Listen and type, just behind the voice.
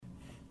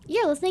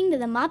You're listening to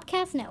the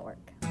Mobcast Network.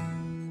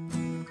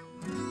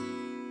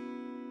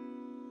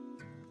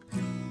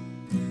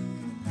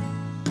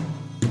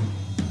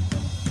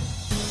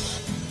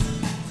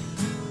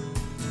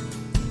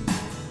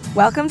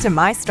 Welcome to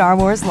My Star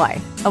Wars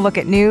Life, a look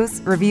at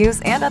news,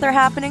 reviews, and other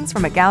happenings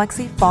from a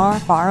galaxy far,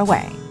 far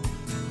away.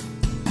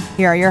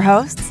 Here are your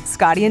hosts,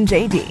 Scotty and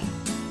JD.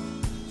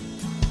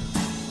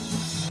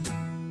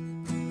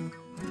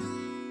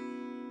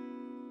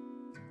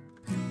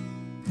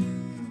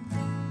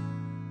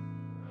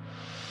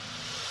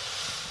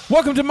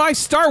 Welcome to My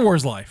Star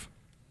Wars Life.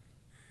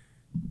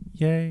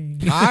 Yay.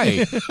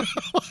 Hi.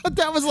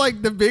 That was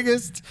like the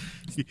biggest.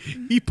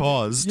 He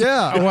paused.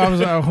 Yeah. Well, I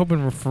was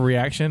hoping for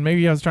reaction.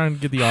 Maybe I was trying to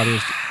get the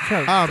audience.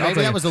 Oh,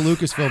 maybe that was a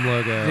Lucasfilm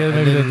logo. Yeah,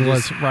 maybe that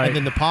was, right. And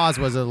then the pause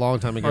was a long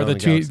time ago. Or the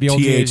the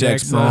old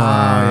THX.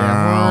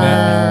 Now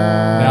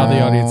the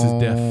audience is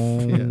deaf.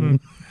 Yeah.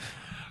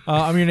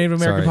 I'm your Native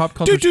American Sorry. pop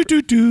culture.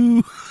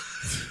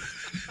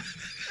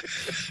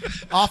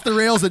 Off the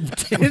rails in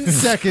 10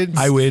 seconds.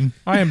 I win.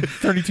 I am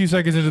 32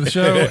 seconds into the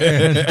show,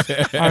 and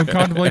I'm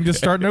contemplating just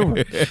starting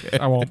over.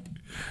 I won't.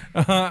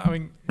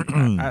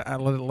 I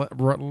let it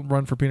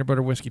run for peanut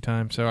butter whiskey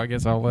time, so I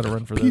guess I'll let it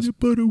run for this. Peanut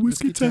butter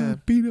whiskey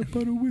time. Peanut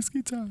butter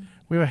whiskey time.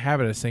 We have a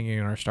habit of singing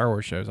in our Star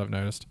Wars shows, I've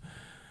noticed.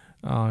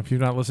 If you've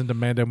not listened to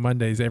Mando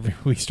Mondays,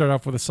 we start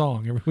off with a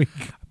song every week.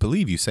 I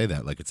believe you say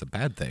that like it's a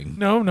bad thing.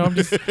 No, I'm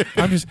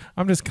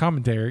just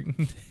commentary.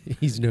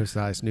 He's no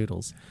size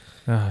noodles.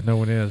 No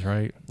one is,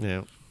 right?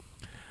 Yeah.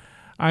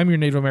 I'm your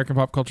Native American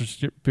pop culture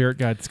spirit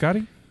guide,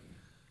 Scotty,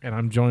 and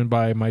I'm joined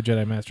by my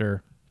Jedi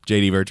Master,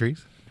 JD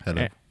Vertrees.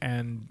 Hello.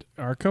 and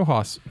our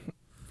co-host.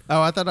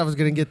 Oh, I thought I was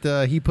going to get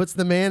the he puts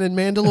the man in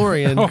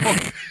Mandalorian.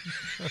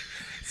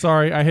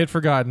 Sorry, I had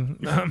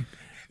forgotten.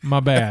 My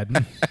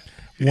bad.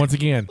 Once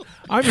again,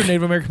 I'm your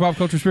Native American pop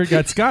culture spirit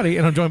guide, Scotty,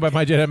 and I'm joined by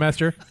my Jedi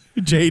Master,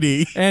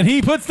 JD. and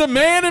he puts the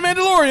man in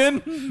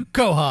Mandalorian.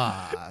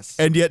 Kohas.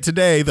 And yet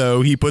today,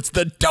 though, he puts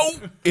the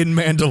dope in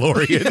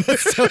Mandalorian.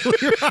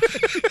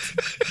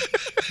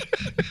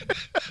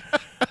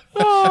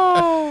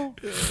 Oh.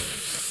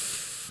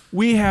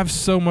 We have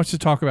so much to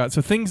talk about.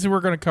 So things that we're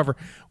going to cover.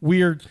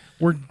 We're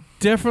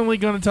definitely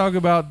going to talk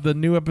about the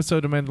new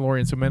episode of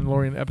Mandalorian. So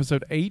Mandalorian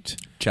episode 8.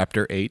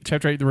 Chapter 8.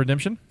 Chapter 8, The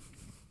Redemption.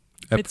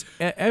 It's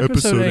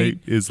episode 8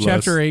 is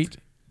Chapter less. 8,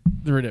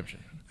 The Redemption.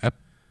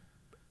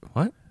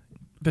 What?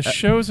 The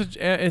show's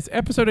it's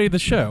episode 8 of the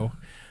show.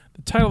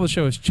 The title of the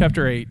show is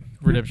Chapter 8,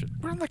 Redemption.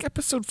 We're on like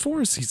episode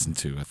 4 of season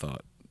 2, I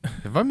thought.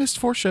 Have I missed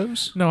 4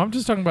 shows? No, I'm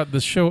just talking about the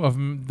show of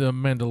The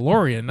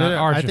Mandalorian, not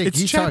our I show. think It's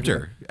he's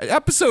chapter.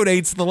 Episode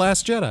 8's The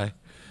Last Jedi.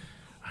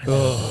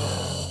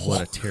 Oh,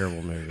 what a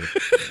terrible movie.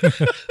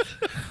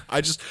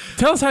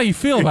 Tell us how you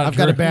feel about it. I've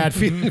got a Drew. bad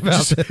feeling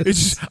about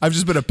this. I've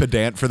just been a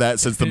pedant for that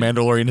since The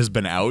Mandalorian has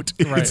been out.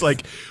 Right. It's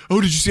like,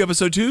 oh, did you see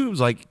episode 2? It was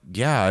like,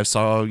 yeah, I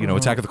saw,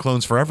 Attack of the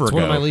Clones forever ago.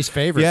 one of my least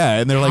favorites. Yeah,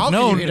 and they're How like, can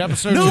no, you hate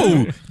episode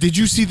no, 2? did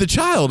you see the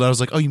child? I was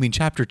like, oh, you mean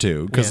chapter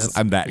 2? Because Yes.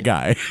 I'm that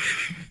guy.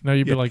 No,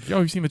 you'd be like,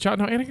 oh, you've seen the child?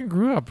 No, Anakin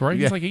grew up, right?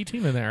 Yeah. He's like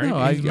 18 in there. No,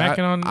 Right? He's macking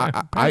on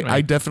Padme.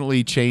 I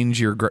definitely change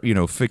your,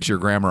 fix your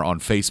grammar on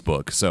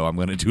Facebook, so I'm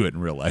going to do it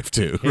in real life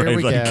too. Here right?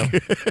 we go.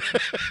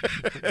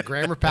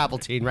 Grammar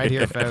Palpatine right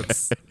here,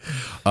 folks.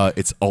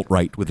 It's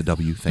alt-right with a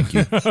W. Thank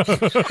you.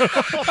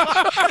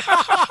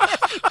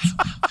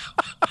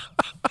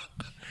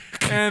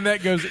 And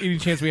that goes any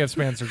chance we have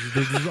sponsors.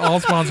 All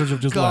sponsors have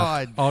just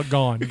left. All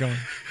gone.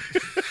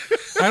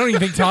 I don't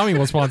even think Tommy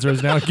will sponsor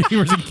us now.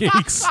 Gamers and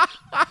Geeks.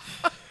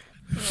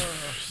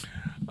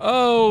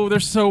 Oh,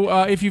 there's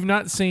so. If you've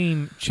not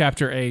seen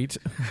Chapter 8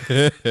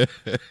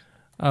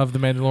 of The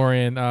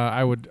Mandalorian,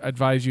 I would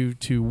advise you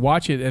to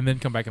watch it and then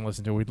come back and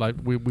listen to it.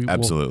 We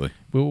Absolutely.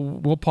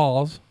 We'll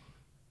pause.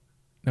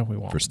 No, we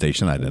won't. For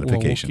station We'll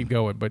identification. keep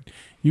going, but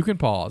you can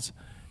pause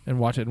and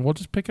watch it, and we'll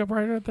just pick up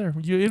right there.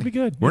 It'll be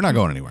good. We're not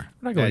going anywhere.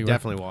 We're not Yeah, going anywhere.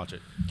 definitely watch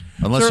it.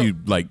 Unless So- you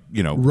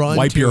Run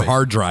wipe to your it.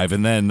 hard drive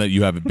and then that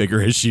you have bigger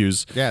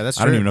issues. Yeah, that's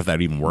I don't true. even know if that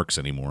even works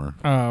anymore.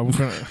 We're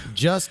gonna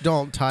Just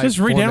don't type. just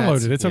re-download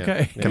formats. it. It's Yeah.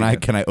 okay. There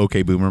Can I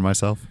okay boomer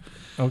myself?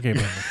 Okay,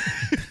 man.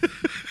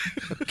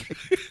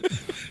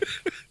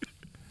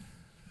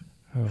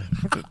 Oh,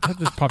 that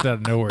just popped out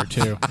of nowhere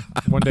too.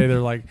 One day they're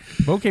like,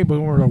 "Okay,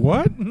 boomer,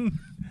 what?"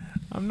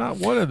 I'm not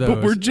one of those.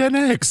 But we're Gen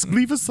X.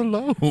 Leave us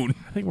alone.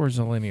 I think we're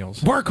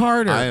millennials. Work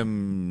harder. I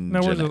am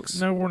No, Gen X.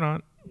 we're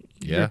not.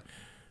 Yeah.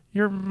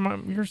 You're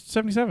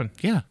 77.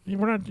 Yeah.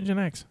 We're not Gen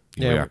X.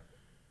 Yeah, we are.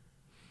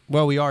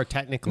 Well, we are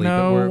technically,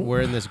 No. but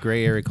we're in this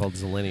gray area called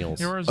Zillennials.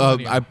 You're a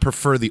Zillennial. I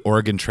prefer the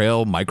Oregon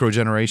Trail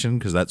microgeneration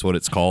because that's what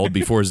it's called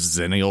before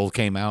Zennial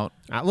came out.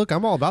 Look,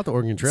 I'm all about the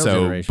Oregon Trail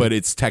So, generation. but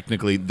it's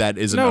technically that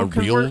isn't No, a 'cause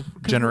real we're-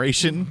 'cause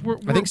generation. We're-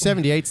 I think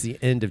 78's the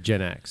end of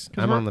Gen X.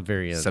 I'm we're- on the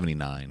very end.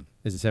 79.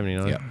 Is it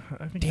 79? Yeah.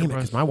 I think Damn it, it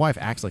because was. my wife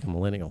acts like a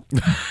millennial.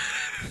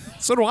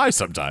 So do I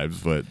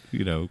sometimes, but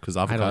because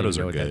I don't even avocados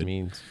know are what that good.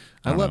 means.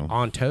 I I don't love know.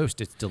 on toast.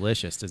 It's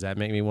delicious. Does that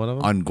make me one of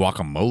them? On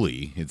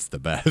guacamole, it's the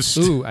best.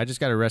 Ooh, I just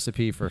got a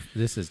recipe for.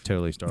 This is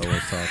totally Star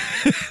Wars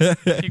talk.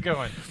 Keep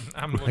going.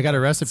 I got a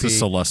It's recipe. a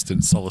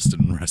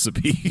Celestin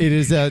recipe. It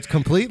is it's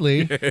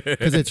completely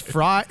because it's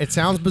fried. It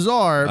sounds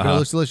bizarre, but it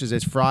looks delicious.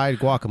 It's fried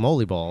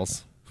guacamole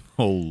balls.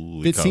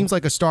 Holy It cow. seems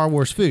like a Star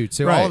Wars food.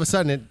 So all Right. of a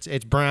sudden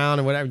it's brown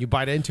and whatever. You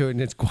bite into it and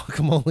it's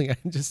guacamole.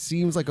 It just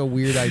seems like a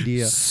weird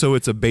idea. So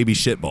it's a baby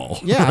shit ball.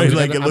 Yeah, right? I'm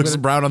Like gonna- it looks I'm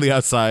gonna- brown on the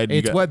outside. You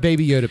It's got- what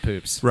Baby Yoda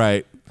poops.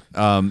 Right.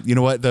 You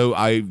know what though?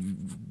 I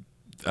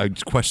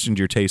questioned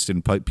your taste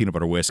in peanut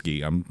butter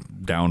whiskey. I'm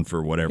down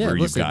for whatever Yeah, you've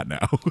listen. got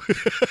now.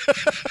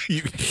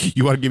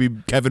 you want to give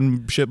me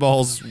Kevin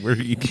shitballs? We're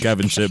eating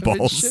Kevin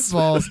shitballs. Shit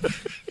balls.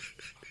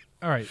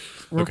 All right,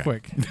 real Okay.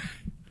 quick.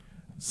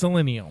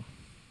 Sellennial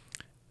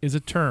is a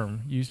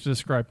term used to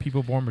describe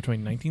people born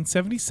between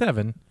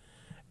 1977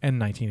 and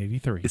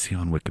 1983. Is he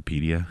on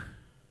Wikipedia?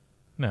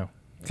 No.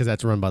 Because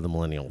that's run by the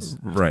millennials.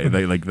 Right.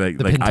 They I can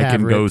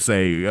Pentaveret. go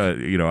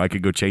say I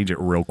could go change it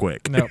real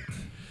quick. No.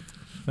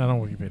 Not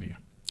on Wikipedia.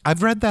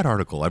 I've read that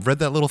article. I've read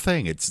that little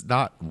thing. It's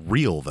not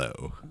real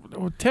though.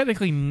 Well,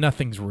 technically,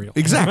 nothing's real.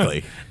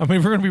 Exactly. I mean,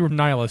 if we're going to be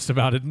nihilist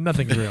about it,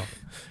 nothing's real.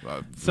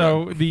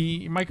 So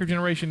the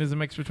microgeneration is a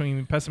mix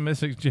between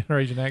pessimistic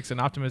Generation X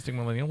and optimistic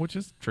millennial, which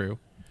is true,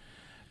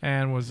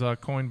 and was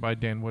coined by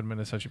Dan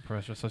Woodman, Associate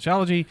Professor of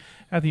Sociology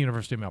at the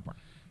University of Melbourne.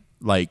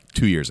 Like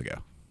 2 years ago.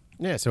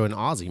 Yeah, so an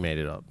Aussie made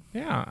it up.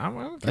 Yeah, I'm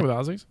okay with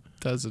Aussies.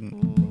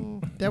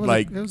 Doesn't That was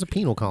Like- that was a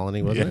penal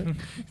colony, wasn't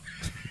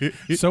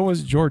it? So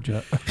was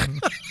Georgia.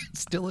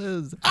 Still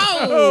is.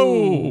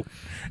 Oh!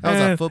 That was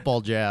a And-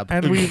 football jab.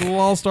 And we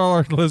lost all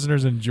our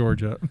listeners in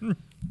Georgia.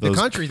 The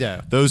country,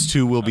 though. Those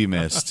two will be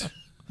missed.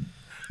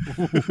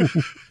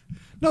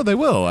 No, they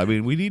will. I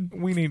mean, we need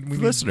we need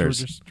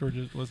listeners.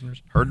 Georgia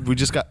listeners. Heard we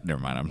just got.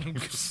 Never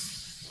mind.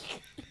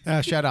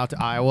 Shout out to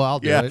Iowa. I'll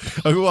do Yeah. it.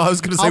 Okay, well, I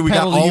was going to say I'll we got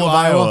pedal to all you, of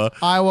Iowa.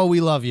 Iowa,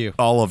 we love you.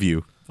 All of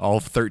you. All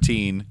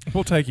 13.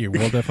 We'll take you.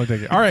 We'll definitely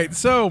take you. All right,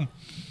 so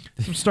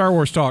some Star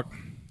Wars talk.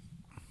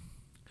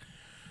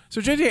 So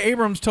J.J.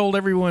 Abrams told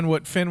everyone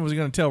what Finn was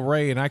going to tell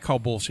Rey, and I call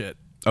bullshit.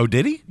 Oh,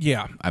 did he?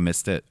 Yeah, I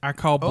missed it. I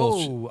call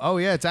bullshit. Oh,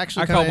 yeah, it's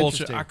actually I kind call of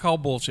bullshit. interesting. I call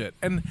bullshit.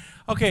 And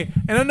okay,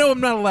 and I know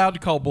I'm not allowed to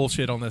call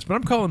bullshit on this, but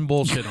I'm calling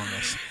bullshit on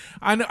this.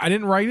 I know I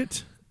didn't write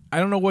it. I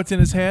don't know what's in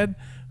his head,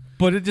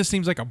 but it just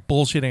seems like a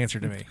bullshit answer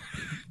to me.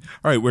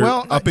 All right, we're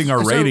Well, upping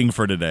our so- rating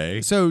for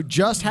today. So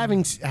just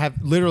have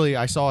literally,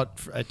 I saw it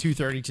at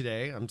 2:30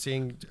 today. I'm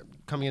seeing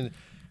coming in,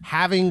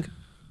 having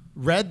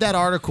read that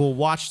article,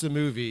 watched the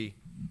movie.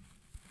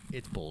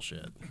 It's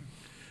bullshit.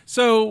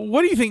 So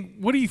what do you think?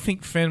 What do you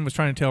think Finn was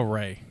trying to tell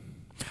Rey?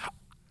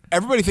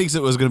 Everybody thinks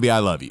it was going to be I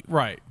love you.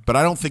 Right? But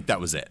I don't think that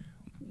was it.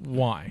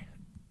 Why?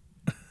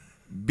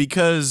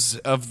 Because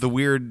of the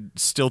weird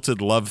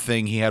stilted love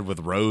thing he had with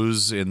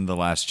Rose in The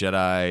Last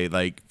Jedi.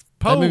 Like,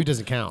 Poe. That movie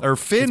doesn't count. Or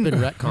Finn. It's been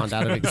retconned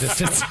out of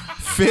existence.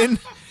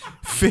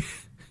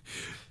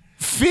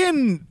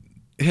 Finn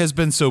has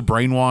been so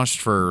brainwashed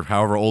for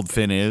however old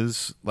Finn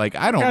is. Like,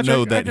 I don't Gotcha,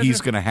 know that gotcha.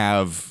 he's going to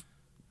have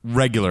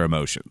regular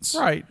emotions.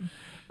 Right.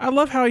 I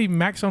love how he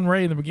maxed on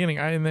Rey in the beginning.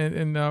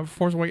 In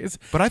Force Awakens.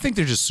 But I think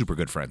they're just super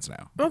good friends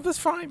now. Oh, that's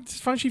fine. It's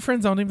fine. She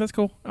friends zoned him. That's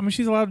cool. I mean,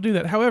 she's allowed to do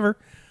that. However,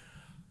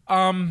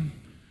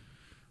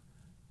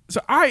 so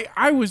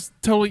I was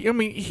totally. I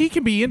mean, he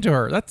can be into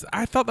her.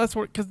 I thought that's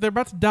what, because they're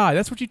about to die.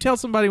 That's what you tell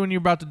somebody when you're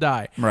about to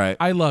die. Right.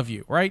 I love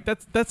you. Right.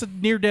 That's a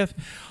near death.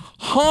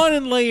 Han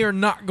and Leia are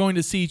not going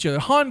to see each other.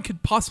 Han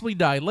could possibly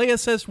die. Leia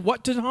says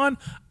what to Han?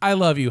 I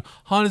love you.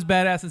 Han is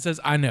badass and says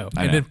I know,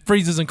 I and know. then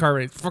freezes and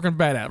carbonates. Fucking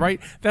badass. Right.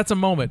 That's a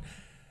moment.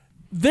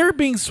 They're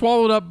being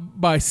swallowed up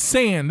by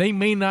sand. They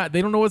may not.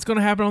 They don't know what's going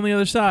to happen on the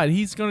other side.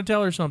 He's going to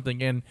tell her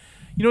something, and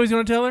you know what he's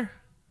going to tell her?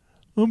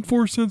 I'm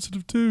force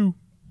sensitive too.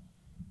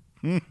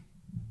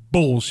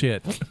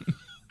 Bullshit.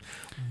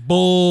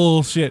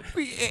 Bullshit.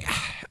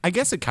 I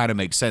guess it kind of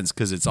makes sense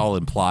because it's all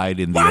implied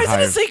in the Why is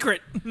entire. it a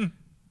secret?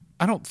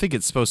 I don't think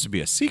it's supposed to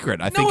be a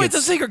secret. I No, think it's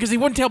a secret because he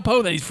wouldn't tell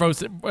Poe that he's force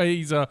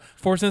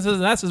sensitive,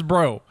 and that's his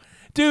bro.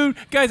 Dude,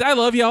 guys, I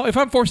love y'all. If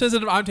I'm force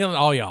sensitive, I'm telling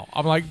all y'all.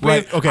 I'm like,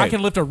 Right, man, okay. I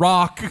can lift a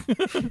rock.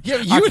 Yeah,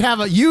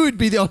 you would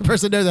be the only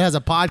person there that has a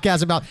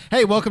podcast about,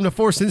 hey, welcome to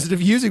Force Sensitive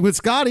Using with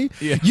Scotty.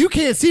 Yeah. You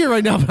can't see it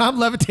right now, but I'm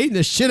levitating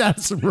the shit out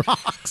of some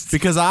rocks.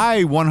 Because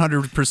I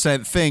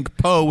 100% think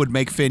Poe would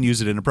make Finn use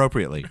it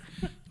inappropriately.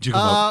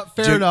 Jiggle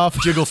fair enough.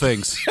 Jiggle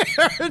things.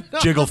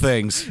 Jiggle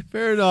things.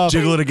 Fair enough.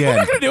 Jiggle it I'm again.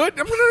 not gonna do it.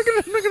 I'm not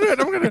gonna do it.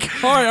 I'm gonna.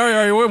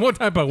 All right. One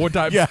time, Poe. One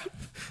time. Yeah.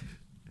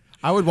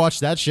 I would watch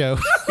that show.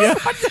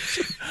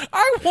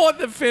 I want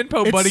the Finn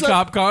Poe It's buddy so-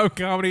 cop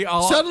comedy.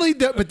 Suddenly,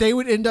 but they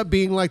would end up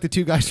being like the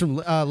two guys from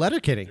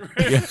Letterkenny.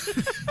 Yeah.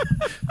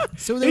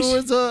 So there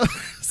was a.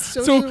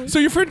 So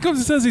your friend comes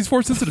and says he's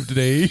force sensitive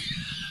today.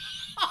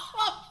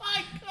 Oh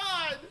my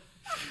god!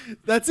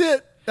 That's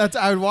it.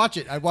 I would watch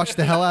it. I'd watch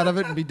the hell out of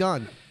it and be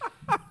done.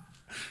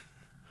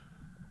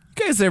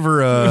 You guys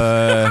ever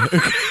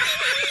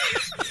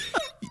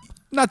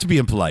Not to be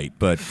impolite,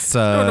 but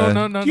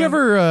No. do you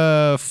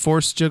ever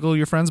force jiggle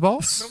your friend's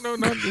balls? No.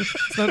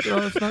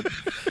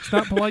 It's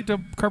not polite to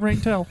carbonate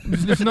and tell.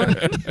 It's not.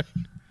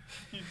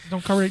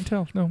 Don't carbonate and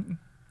tell. No.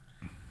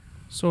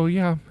 So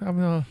yeah,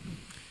 I'm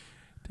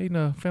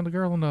dating found a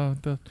girl on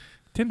the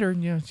Tinder,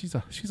 and yeah, she's a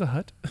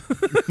hut.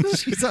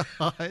 She's a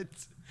hut.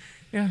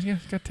 Yeah,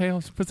 got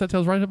tails. Puts that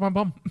tails right up my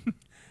bum.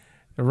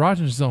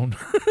 Erogenous zone.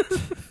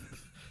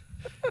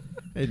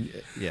 And,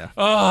 yeah.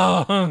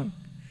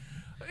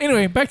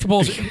 Anyway, back to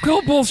bullshit.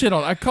 Call bullshit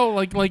on. I call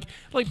it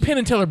like Penn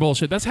and Teller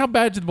bullshit. That's how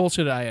bad the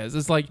bullshit I is.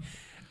 It's like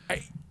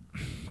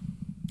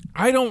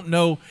I don't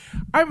know.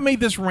 I made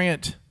this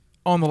rant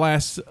on the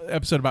last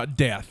episode about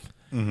death.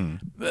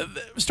 Mm-hmm.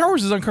 Star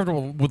Wars is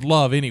uncomfortable with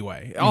love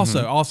anyway.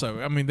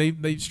 Also, I mean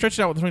they stretch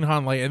it out between Han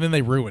and Leia and then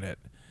they ruin it.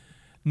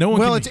 No one.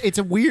 Well, it's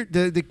a weird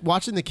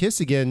watching the kiss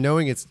again,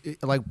 knowing it's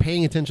like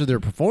paying attention to their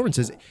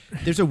performances.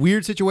 There's a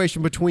weird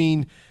situation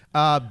between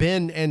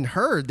Ben and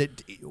her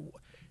that.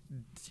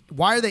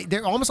 Why are they?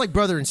 They're almost like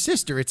brother and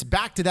sister. It's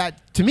back to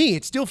that. To me,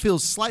 it still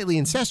feels slightly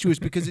incestuous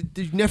because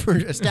they've never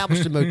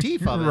established a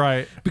motif of it.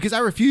 Right. Because I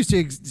refuse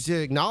to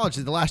acknowledge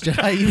that The Last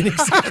Jedi even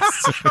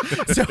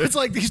exists. So it's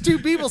like these two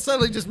people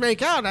suddenly just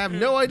make out, and I have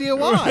no idea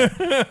why.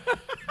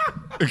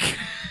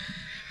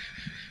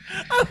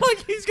 I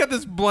like he's got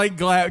this blank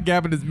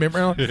gap in his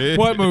memory.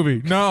 What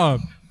movie? No.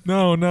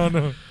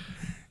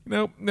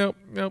 Nope.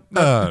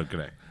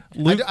 Okay.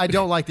 Luke, I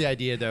don't like the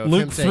idea, though. Of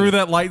Luke him saying, threw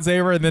that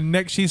lightsaber, and then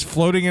next she's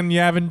floating in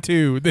Yavin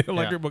 2, the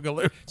electric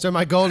boogaloo. So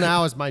my goal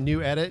now is my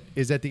new edit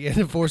is at the end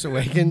of Force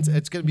Awakens.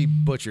 It's going to be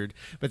butchered,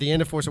 but the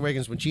end of Force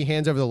Awakens, when she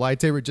hands over the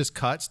lightsaber, it just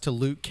cuts to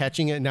Luke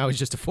catching it, and now he's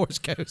just a Force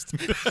ghost.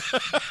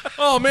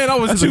 Oh man, I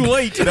was too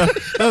late. That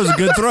was a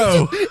good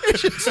throw.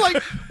 It's just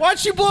like, why'd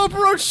she blow up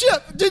her own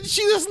ship? Did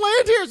she just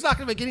land here? It's not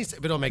going to make any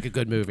sense, but it'll make a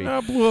good movie. I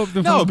blew up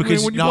the No,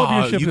 because when you blow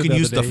up your ship you can the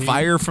use other the day.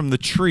 fire from the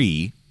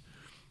tree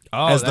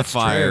as the that's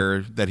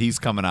fire that he's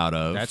coming out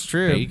of. That's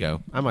true. There you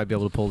go. I might be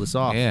able to pull this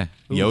off. Yeah.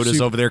 Ooh,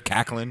 Yoda's over there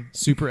cackling.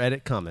 Super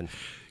edit coming.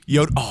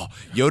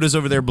 Yoda's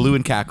over there blue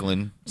and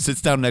cackling.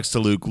 Sits down next to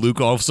Luke.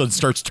 Luke all of a sudden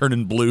starts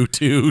turning blue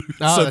too,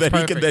 Oh, so that's that he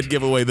can perfect. then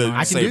give away the I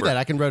can saber. do that.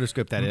 I can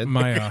rotoscope that in.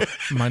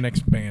 My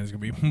next band is gonna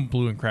be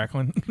Blue and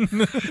Crackling.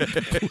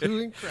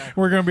 Blue and crack.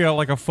 We're gonna be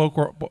like a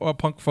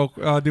punk folk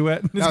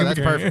duet. It's gonna that's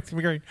be great. perfect. It's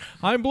gonna be great.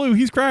 I'm Blue.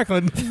 He's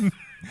Crackling.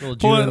 Little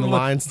Judah in the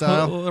Lion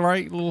style.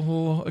 Right?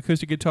 Little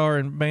acoustic guitar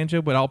and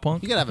banjo, but all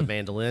punk. You gotta have a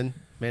mandolin.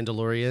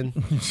 Mandalorian.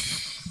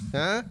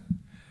 Huh?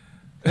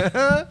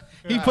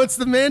 He puts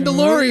the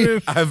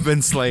Mandalorian. I've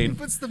been slain.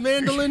 Puts the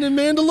mandolin in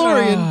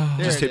Mandalorian.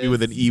 There Just it hit me is.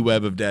 with an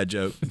e-web of dad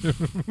joke.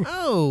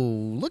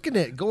 Oh, look at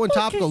it. Going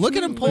topical. Look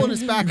at him pulling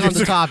us back on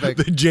the topic.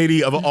 The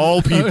JD of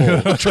all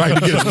people trying to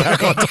get us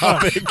back on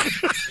topic.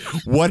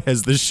 What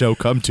has this show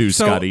come to,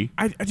 So Scotty?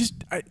 I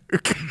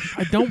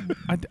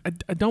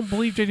don't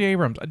believe J.J.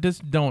 Abrams. I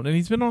just don't. And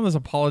he's been on this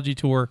apology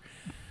tour.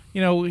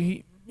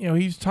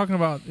 He's talking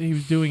about he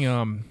was doing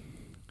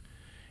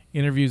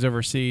interviews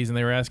overseas, and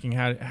they were asking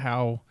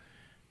how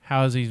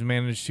has he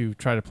managed to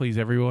try to please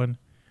everyone,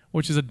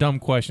 which is a dumb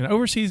question.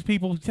 Overseas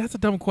people, that's a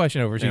dumb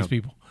question. Overseas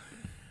people.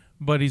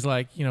 But he's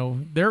like,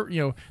 they're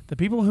the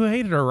people who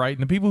hate it are right,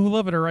 and the people who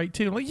love it are right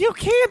too. Like, you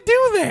can't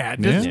do that.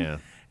 Yeah.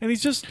 And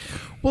he's just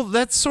Well,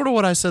 that's sort of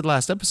what I said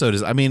last episode.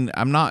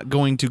 I'm not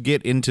going to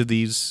get into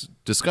these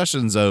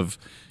discussions of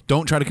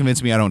don't try to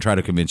convince me, I don't try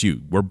to convince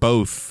you. We're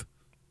both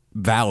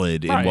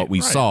valid in Right, what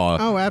we right. saw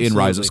Oh, in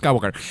Rise of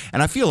absolutely. Skywalker.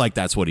 And I feel like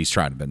that's what he's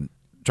trying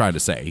to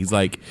say. He's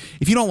like,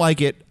 if you don't like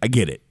it, I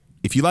get it.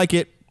 If you like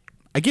it,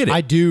 I get it.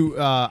 I do.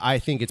 I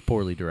think it's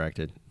poorly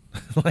directed.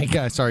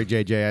 Sorry,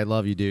 JJ, I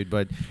love you, dude,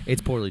 but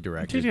it's poorly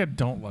directed. JJ. I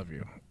don't love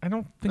you. I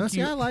don't think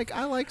See, I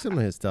like some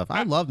of his stuff.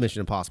 I love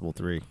Mission Impossible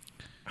 3.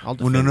 Well,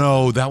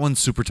 no, that one's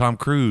Super Tom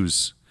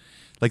Cruise.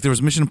 Like there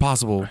was Mission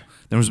Impossible,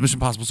 there was Mission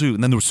Impossible 2,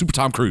 and then there was Super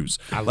Tom Cruise.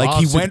 Like love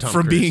he Super went Tom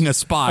from Cruise. being a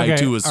spy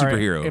to a all right.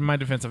 superhero. In my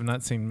defense, I've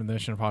not seen the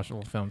Mission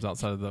Impossible films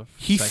outside of the.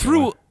 He second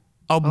threw one.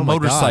 a my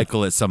motorcycle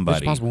God. at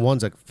somebody. Mission Impossible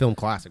 1's a film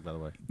classic, by the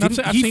way. I've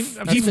Didn't seen. he- I've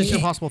That's seen Mission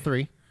Impossible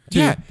 3.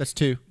 Yeah. That's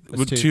 2. That's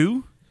With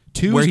 2?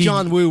 2 Where is he-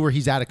 John Woo, where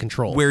he's out of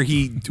control. Where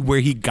he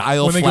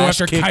guile When they go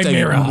flash after kicked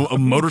Chimera. a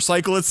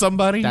motorcycle at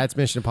somebody. That's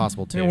Mission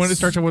Impossible 2. When it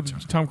starts out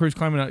with Tom Cruise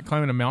climbing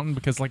a mountain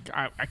because I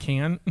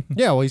can.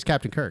 Yeah, well, he's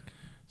Captain Kirk.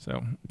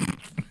 So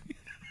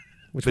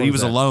Which but one he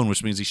was that? alone,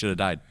 which means he should have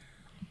died.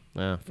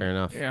 Yeah, fair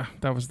enough. yeah,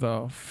 that was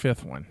the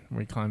 5th one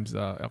where he climbs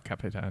El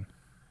Capitan.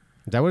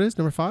 Is that what it is?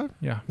 Number 5?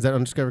 Yeah. Is that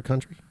Undiscovered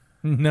Country?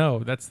 No,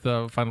 that's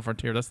the Final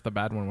Frontier. That's the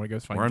bad one where he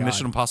goes find We're on God.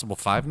 Mission Impossible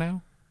 5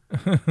 now?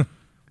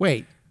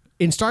 Wait,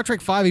 in Star Trek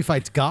 5, he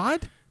fights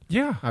God?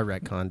 Yeah. I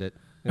retconned it.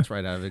 It's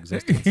right out of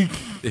existence.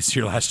 It's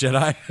your last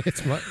Jedi?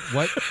 It's what?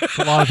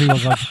 A lot of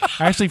people's like.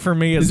 Actually, for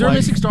me, it's Is there a like,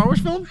 missing Star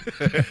Wars film?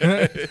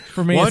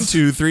 for me, 1, it's,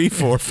 2, 3,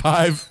 4,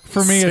 5,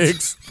 For me, it's-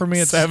 6, for me,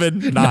 it's- 7,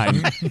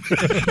 9.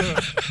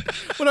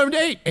 What happened to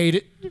 8? Ate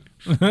it.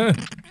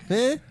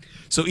 Eh?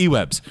 So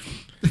E-Webs.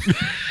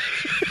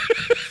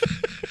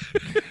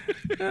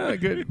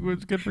 good.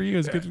 It's good for you.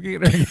 It's good for you.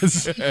 I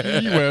guess.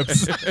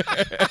 E-webs.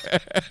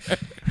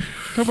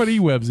 Talk about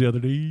eWebs the other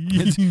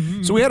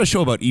day. So we had a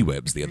show about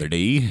eWebs the other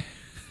day.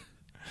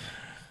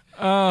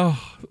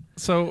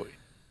 So,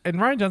 and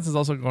Ryan Johnson's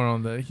also going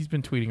on he's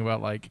been tweeting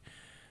about like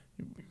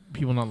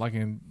people not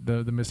liking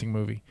the missing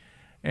movie.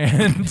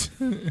 And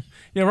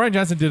yeah, Ryan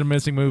Johnson did a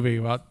missing movie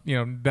about,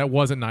 that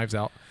wasn't Knives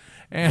Out.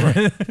 And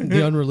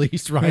The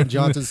unreleased Ryan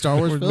Johnson Star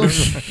Wars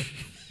film.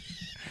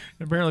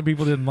 Apparently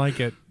people didn't like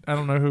it. I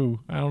don't know who.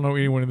 I don't know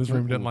anyone in this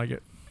room didn't like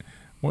it.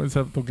 What is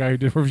that? The guy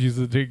who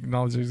refuses to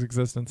acknowledge his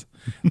existence.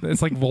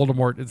 It's like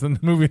Voldemort. It's in the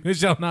movie. It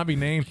shall not be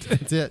named.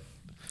 That's it.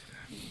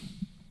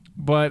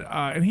 But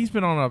and he's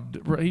been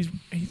on he's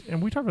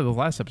and we talked about the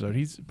last episode.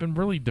 He's been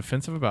really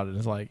defensive about it.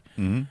 It's like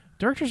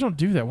directors don't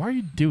do that. Why are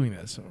you doing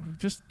this?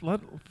 Just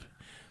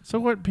so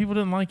what? People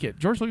didn't like it.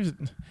 George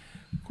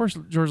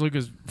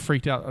Lucas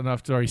freaked out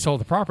enough to already sold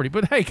the property.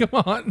 But hey, come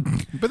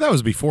on. But that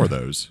was before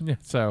those. Yeah.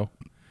 So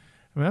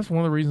that's one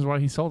of the reasons why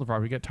he sold the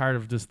property. He got tired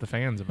of just the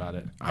fans about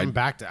it.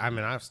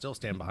 I still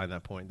stand behind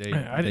that point.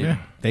 Yeah.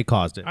 They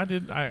caused it. I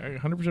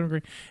 100%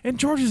 agree. And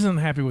George isn't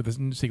happy with this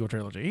sequel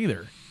trilogy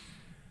either.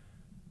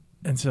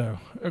 And so,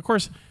 of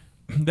course,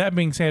 that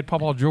being said,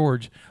 Papa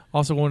George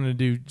also wanted to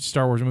do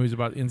Star Wars movies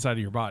about inside of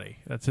your body.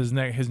 That's his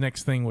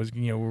next thing was,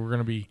 we're going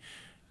to be,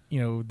 the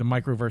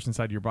microverse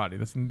inside your body.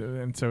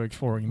 And so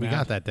exploring that. We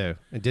got that though.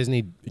 And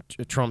Disney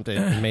trumped it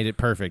and made it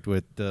perfect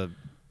with the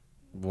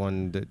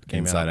one that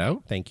came Inside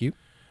Out? Thank you.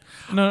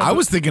 No, I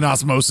was thinking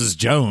Osmosis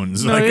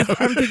Jones. No, like,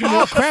 I'm thinking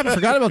Oh crap! I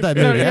forgot about that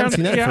movie. I haven't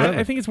seen that in forever.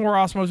 I think it's more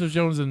Osmosis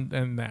Jones than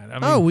that. I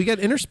mean, we got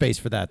Inner Space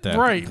for that though.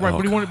 right. Oh,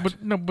 But he wanted,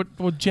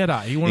 but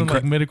Jedi. He wanted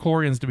like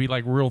midichlorians to be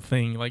like real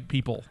thing, like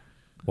people.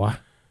 What?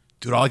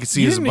 dude, all I could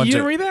see is a bunch you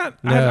of. didn't read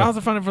that? No. I'll have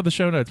to find it for the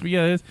show notes. But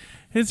yeah,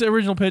 his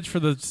original pitch for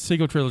the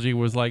sequel trilogy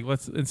was like,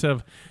 instead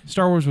of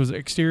Star Wars was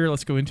exterior,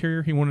 let's go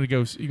interior. He wanted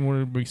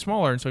to be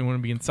smaller, and so he wanted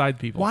to be inside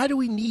people. Why do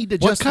we need a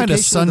What kind of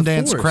justification for the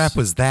Sundance Force? crap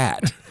was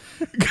that?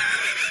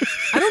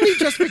 I don't need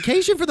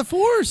justification for the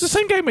Force. The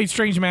same guy made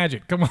Strange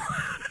Magic. Come on.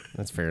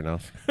 That's fair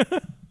enough.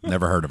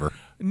 Never heard of her.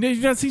 No,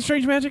 you not seen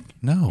Strange Magic?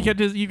 No.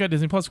 You got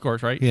Disney Plus, of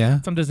course, right? Yeah.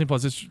 It's on Disney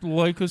Plus. It's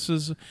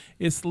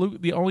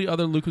the only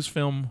other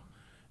Lucasfilm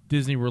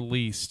Disney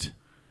released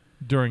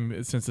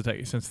since the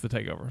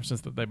takeover,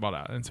 since they bought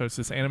out, and so it's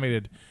this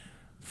animated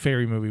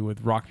fairy movie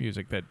with rock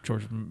music that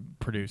George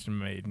produced and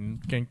made,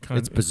 and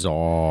It's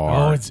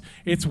bizarre. Oh,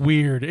 it's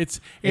weird. It's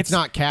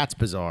not Cats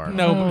bizarre.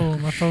 no,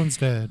 my phone's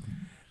dead.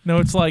 no,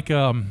 it's like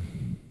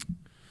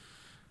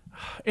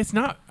it's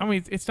not. I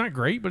mean, it's not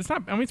great, but it's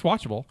not. I mean, it's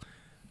watchable,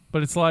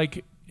 but it's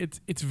like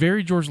it's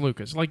very George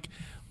Lucas. Like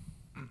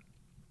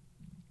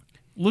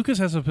Lucas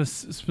has a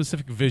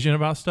specific vision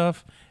about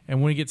stuff,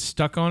 and when he gets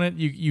stuck on it,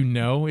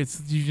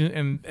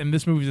 and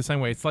this movie's the same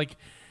way. It's like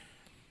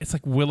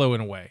Willow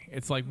in a way.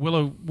 It's like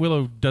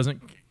Willow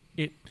doesn't.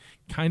 It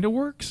kind of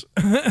works.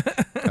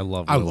 I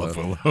love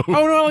Willow.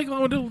 Oh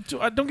no!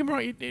 Don't get me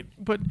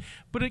wrong.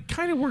 But it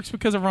kind of works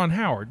because of Ron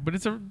Howard. But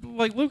it's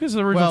like Lucas'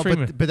 original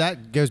treatment. But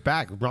that goes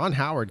back. Ron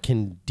Howard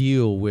can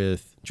deal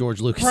with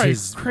George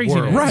Lucas's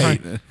craziness. world.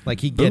 Right.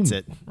 Like he gets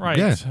it. Right.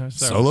 Yeah. So,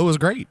 Solo was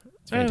great.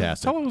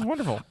 Fantastic. Solo was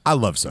wonderful. I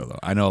love Solo.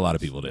 I know a lot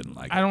of people didn't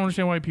like it. I don't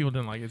understand why people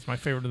didn't like it. It's my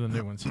favorite of the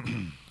new ones.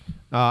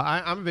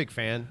 I'm a big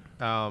fan.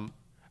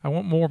 I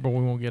want more, but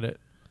we won't get it.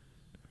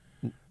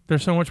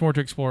 There's so much more to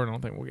explore, and I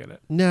don't think we'll get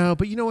it. No,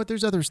 but you know what?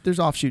 There's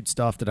offshoot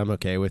stuff that I'm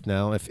okay with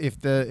now.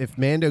 If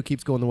Mando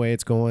keeps going the way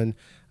it's going,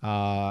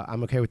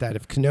 I'm okay with that.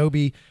 If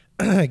Kenobi,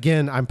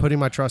 again, I'm putting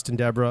my trust in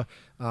Deborah.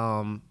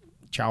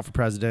 Chow for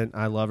president.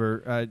 I love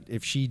her.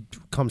 If she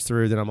comes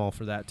through, then I'm all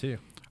for that too.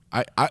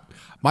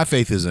 My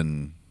faith is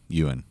in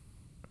Ewan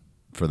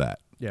for that.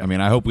 Yeah. I mean,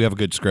 I hope we have a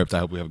good script. I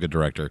hope we have a good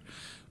director.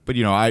 But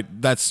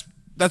that's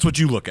what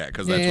you look at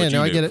because that's what you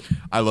do. I get it.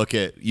 I look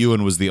at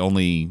Ewan was the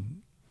only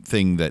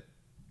thing that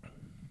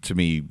to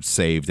me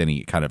saved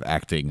any kind of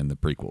acting in the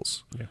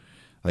prequels. Yeah.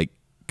 Like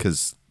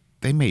because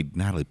they made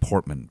Natalie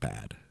Portman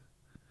bad.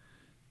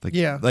 Like,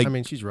 Yeah, like, I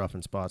mean, she's rough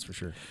in spots for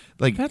sure.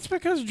 like, That's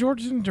because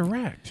George didn't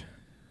direct.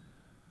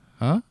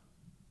 huh?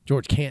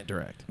 George can't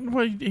direct.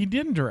 Well, he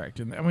didn't direct.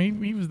 I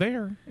mean, he was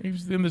there. He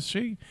was in the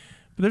sheet.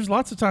 But there's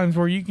lots of times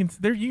where you can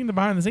the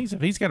behind the scenes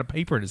stuff. He's got a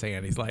paper in his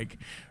hand. He's like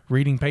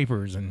reading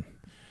papers and,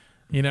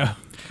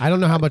 I don't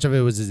know how much of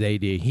it was his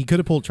AD. He could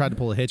have tried to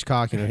pull a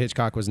Hitchcock.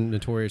 Hitchcock was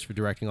notorious for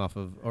directing off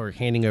of or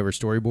handing over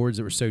storyboards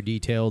that were so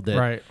detailed that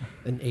Right.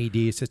 an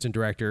AD, assistant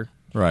director,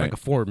 Right. like a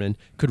foreman,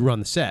 could run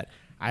the set.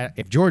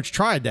 If George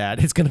tried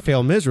that, it's going to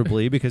fail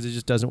miserably because it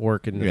just doesn't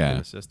work in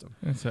the system.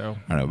 And so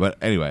I don't know, but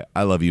anyway,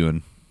 I love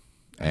Ewan,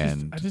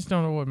 and I just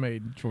don't know what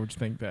made George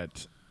think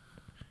that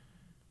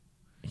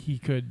he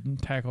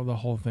could tackle the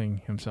whole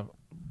thing himself.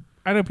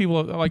 I know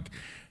people like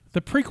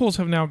the prequels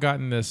have now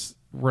gotten this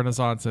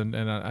renaissance and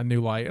a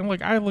new light. And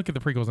like I look at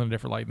the prequels in a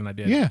different light than I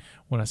did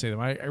when I say them.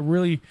 I'm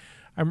really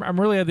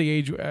at the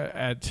age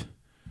at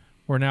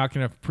where now I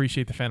can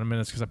appreciate the Phantom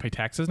Menace because I pay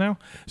taxes now.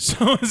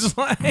 So it's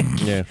like,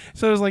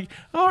 So it's like,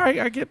 all right,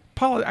 I get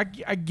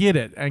I get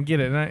it,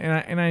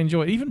 and I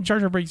enjoy it. Even Jar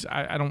Jar Binks,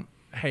 I don't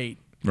hate.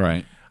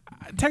 right.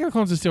 Attack of the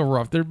Clones is still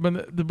rough.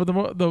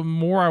 But the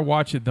more I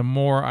watch it, the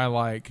more I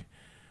like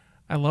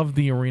I love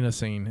the arena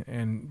scene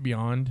and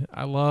beyond.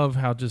 I love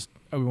how just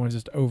Obi-Wan's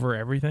just over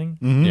everything.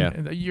 Yeah.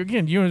 And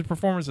again, Ewan's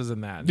performances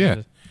in that.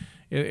 Yeah.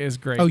 It is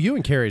great. Oh,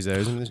 Ewan carries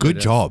those. in this Good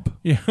movie. job.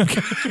 Yeah.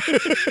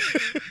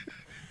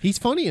 He's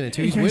funny in it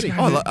too. He's He's witty.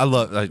 got- I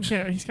love.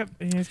 yeah, he's got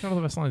all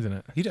the best lines in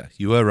it.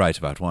 You were right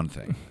about one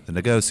thing. The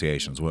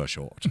negotiations were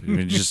short. I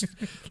mean, just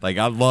like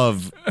I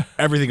love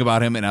everything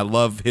about him, and I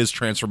love his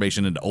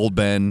transformation into Old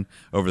Ben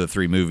over the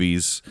 3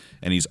 movies,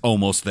 and he's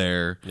almost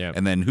there. Yeah.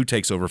 And then who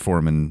takes over for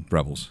him in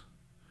Rebels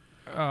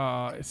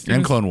Steven-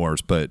 and Clone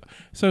Wars? But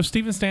So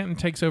Stephen Stanton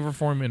takes over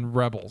for him in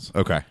Rebels,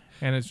 okay.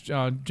 and it's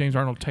James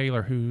Arnold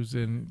Taylor who's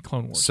in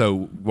Clone Wars.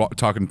 So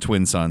talking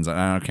twin sons, and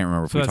I can't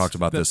remember if So we that's- talked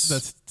about this.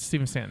 That's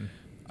Stephen Stanton.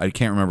 I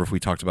can't remember if we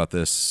talked about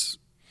this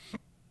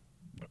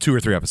 2 or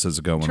 3 episodes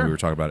ago when Sure. we were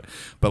talking about it.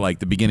 But like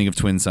the beginning of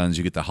Twin Sons,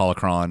 you get the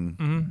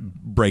holocron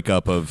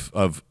breakup of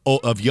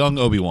young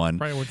Obi-Wan.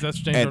 Right, well,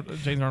 that's And-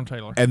 James Arnold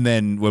Taylor. And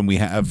then when we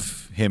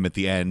have him at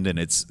the end, and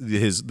it's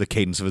the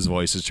cadence of his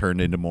voice is turned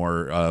into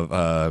more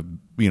of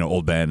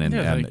Old Ben and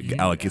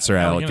Sir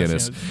Alec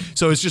Guinness.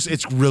 So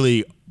it's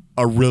really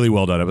a really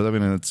well done episode. I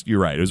mean, you're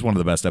right. It was one of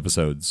the best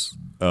episodes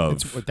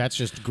of That's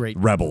just great.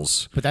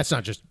 Rebels. But that's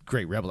not just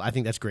great Rebel. I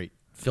think that's great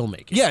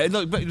filmmaking. Yeah,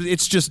 but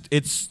it's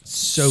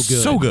So good.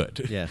 so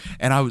good. Yeah.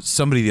 And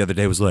somebody the other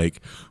day was like,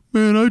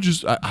 man, I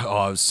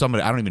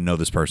don't even know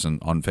this person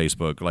on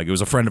Facebook. Like it was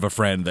a friend of a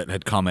friend that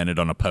had commented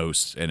on a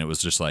post, and it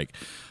was just like,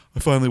 I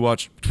finally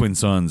watched Twin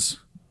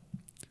Sons.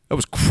 That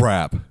was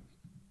crap.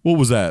 What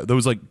was that? There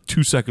was like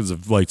 2 seconds of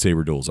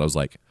lightsaber duels. I was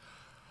like,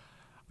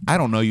 I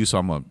don't know you, so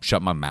I'm gonna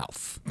shut my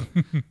mouth.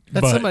 That's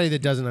But- somebody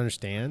that doesn't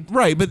understand.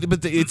 Right, but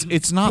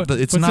it's not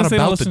But it's since not they don't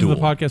about the listen to duel.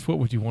 the podcast, what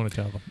would you want to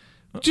tell them?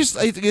 Just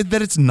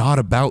that it's not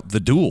about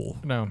the duel.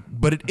 No.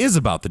 But it is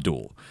about the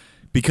duel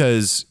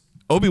because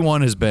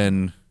Obi-Wan has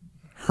been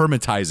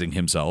hermetizing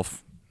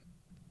himself.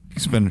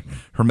 He's been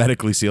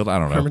hermetically sealed. I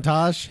don't know.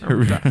 Hermitage.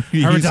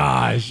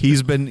 Hermitage.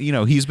 He's been,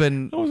 he's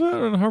been. I was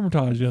out in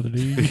Hermitage the other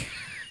day.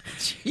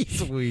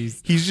 Jeez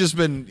Louise. He's just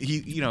been.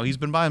 He's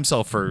been by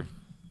himself for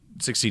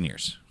 16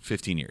 years,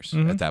 15 years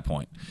at that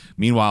point.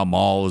 Meanwhile,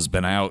 Maul has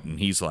been out and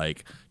he's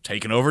like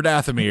taking over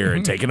Dathomir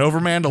and taking over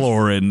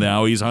Mandalore, and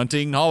now he's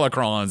hunting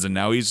holocrons, and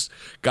now he's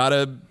got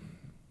a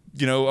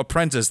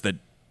apprentice that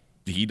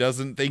he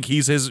doesn't think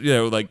he's his.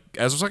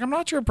 Ezra's like, I'm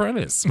not your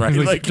apprentice, right?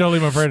 He's like, totally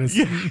my friend.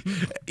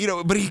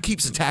 But he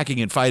keeps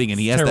attacking and fighting, and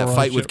he has Terrible that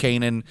fight with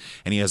relationship.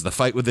 Kanan, and he has the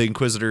fight with the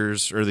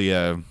Inquisitors, or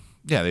the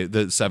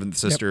seventh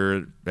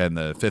sister and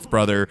the fifth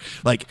brother.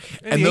 And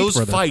the those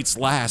eighth brother. fights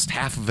last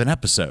half of an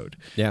episode.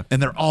 Yeah.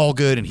 And they're all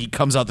good, and he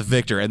comes out the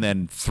victor, and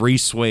then 3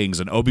 swings,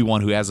 and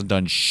Obi-Wan, who hasn't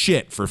done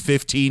shit for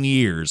 15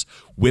 years,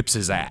 whips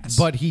his ass.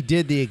 But he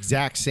did the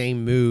exact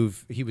same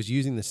move. He was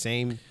using the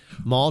same.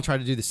 Maul tried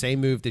to do the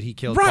same move that he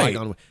killed Right.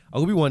 Qui-Gon with.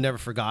 Obi-Wan never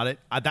forgot it.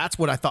 That's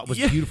what I thought was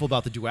beautiful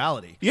about the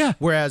duality. Yeah.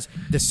 Whereas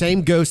the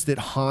same ghost that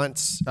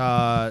haunts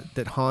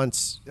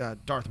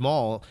Darth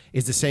Maul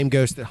is the same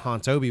ghost that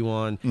haunts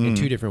Obi-Wan in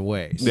 2 different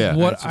ways. Yeah.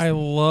 What I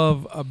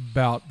love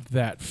about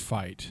that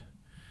fight,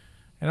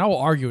 and I will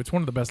argue, it's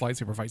one of the best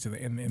lightsaber fights in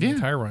the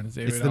entire run.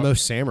 It's the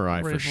most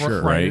samurai for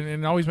sure. Right.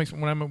 And it always makes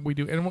we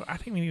do, and I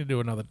think we need to do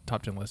another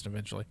top 10 list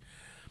eventually.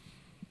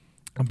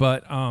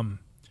 But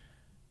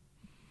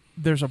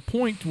there's a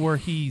point where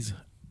he's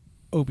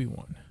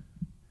Obi-Wan,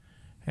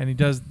 and he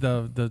does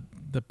the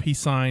peace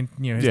sign,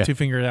 his Yeah. 2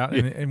 fingers out,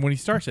 and when he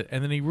starts it,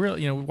 and then he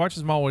really,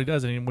 watches Maul what he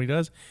does, and when he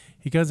does,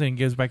 he goes in and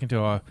gives back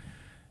into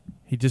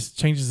he just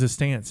changes his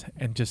stance,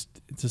 and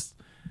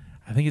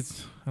I think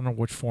I don't know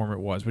which form it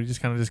was, but he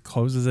just kind of just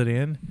closes it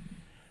in.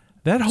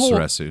 That whole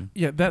Ceresu.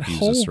 yeah, that He's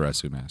whole a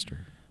Ceresu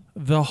master.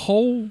 the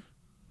whole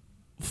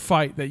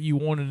fight that you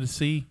wanted to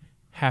see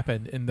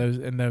happened in those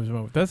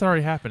moments. That's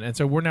already happened, and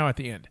so we're now at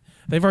the end.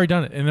 They've already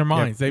done it in their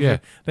minds.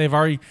 They've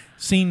already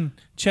seen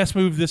chess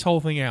move this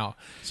whole thing out.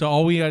 So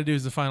all we got to do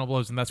is the final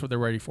blows, and that's what they're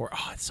ready for.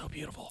 Oh, it's so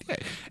beautiful.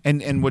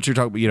 And what you're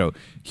talking about,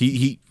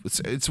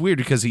 it's weird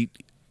because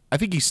I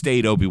think he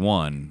stayed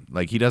Obi-Wan.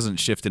 Like he doesn't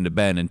shift into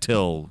Ben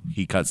until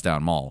he cuts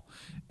down Maul,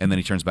 and then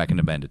he turns back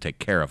into Ben to take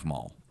care of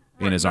Maul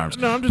in his arms.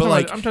 No, I'm just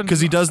talking about- because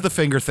he does the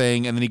finger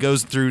thing, and then he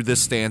goes through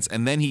this stance,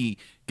 and then he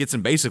gets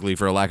in basically,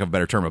 for a lack of a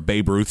better term, a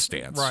Babe Ruth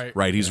stance.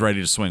 Right. He's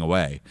ready to swing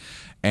away,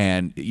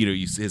 and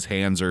his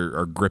hands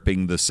are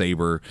gripping the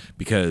saber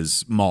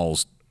because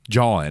Maul's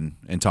jawing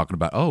and talking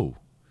about, oh,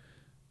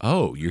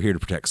 you're here to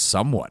protect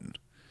someone.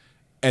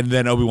 And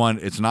then Obi-Wan,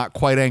 it's not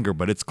quite anger,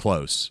 but it's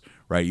close,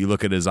 right? You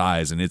look at his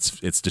eyes, and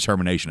it's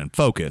determination and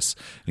focus.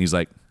 And he's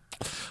like,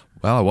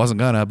 well, I wasn't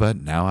gonna, but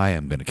now I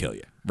am gonna kill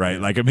you, right?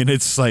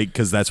 It's like,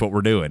 because that's what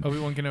we're doing.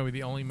 Obi-Wan Kenobi,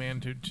 the only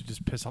man to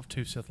just piss off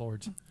 2 Sith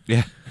Lords.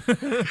 Yeah.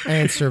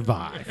 And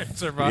survive.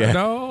 Survive. Yeah.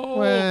 No.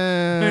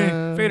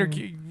 Well-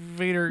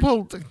 Vader.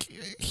 Well,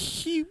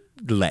 he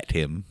let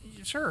him.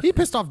 Sure. He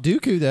pissed off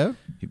Dooku though.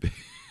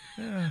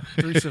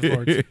 3 Sith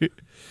Lords.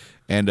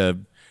 And a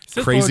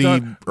Sith crazy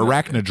Lords are-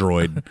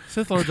 arachnidroid,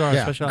 Sith Lords are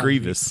a speciality.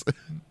 Grievous.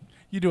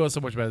 You do it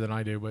so much better than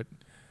I do, but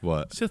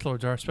What? Sith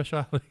Lords are a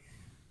speciality.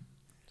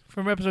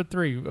 From episode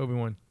 3,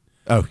 Obi-Wan.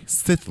 Oh,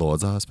 Sith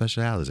Lords are a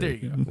speciality. There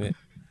you go.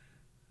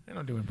 I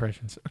don't do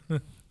impressions.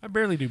 I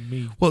barely do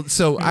me. Well,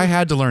 so I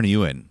had to learn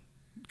Ewan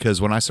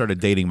because when I started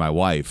dating my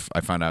wife,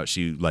 I found out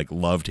she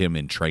loved him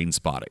in Train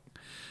Spotting.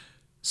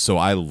 So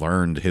I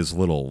learned his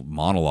little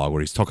monologue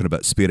where he's talking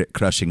about spirit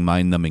crushing,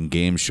 mind numbing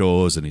game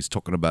shows, and he's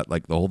talking about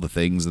the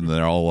things, and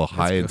they're all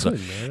high and stuff.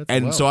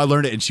 And so I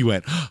learned it, and she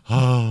went,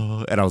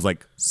 "Oh," and I was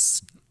like,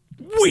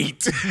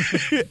 "Sweet."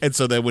 And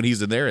so then when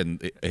he's in there,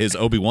 and his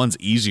Obi-Wan's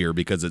easier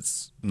because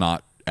it's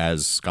not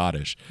as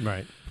Scottish.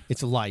 Right.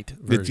 It's a light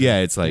It's, version.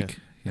 yeah, it's like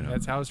you know.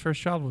 That's how his first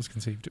child was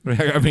conceived.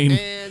 I mean,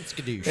 And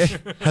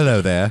skadoosh.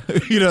 hello there.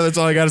 That's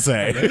all I got to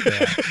say.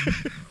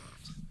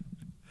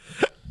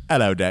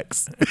 Hello,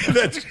 Dex.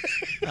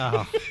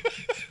 Oh,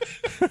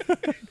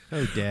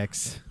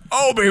 Dex.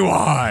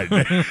 Obi-Wan.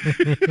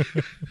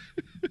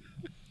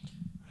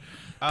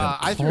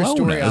 I threw a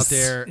story out Clonus.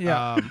 there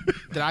Yeah.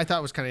 that I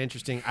thought was kind of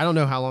interesting. I don't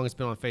know how long it's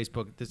been on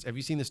Facebook. Have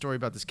you seen the story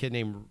about this kid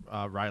named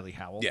Riley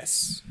Howell?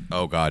 Yes.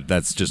 Oh God,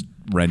 that's just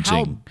How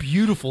wrenching.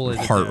 beautiful is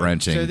it?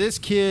 Heart-wrenching. So this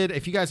kid,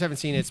 if you guys haven't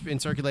seen it, it's been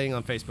circulating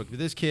on Facebook. But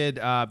this kid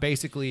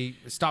basically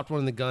stopped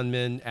one of the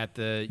gunmen at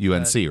the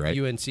UNC, right?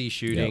 UNC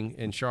shooting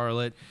in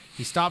Charlotte.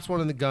 He stops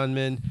one of the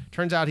gunmen.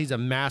 Turns out he's a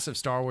massive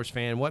Star Wars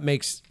fan. What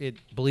makes it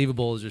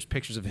believable is there's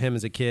pictures of him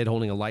as a kid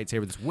holding a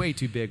lightsaber that's way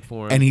too big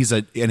for him. And he's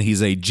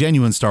a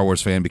genuine Star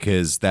Wars fan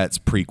because that's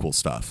prequel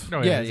stuff.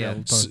 Oh, Yeah, he's yeah. a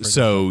old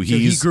So person.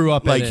 he grew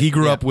up in it, he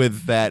grew yeah. up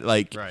with that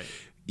Right.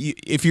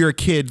 If you're a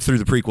kid through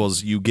the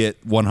prequels, you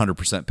get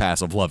 100%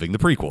 pass of loving the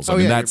prequels. I Oh,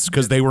 mean, yeah, that's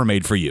because they were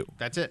made for you.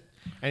 That's it.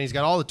 And he's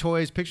got all the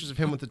toys, pictures of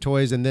him with the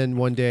toys. And then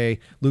one day,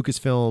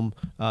 Lucasfilm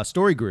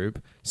Story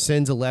Group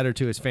sends a letter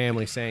to his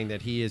family saying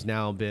that he has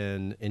now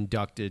been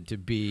inducted to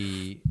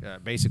be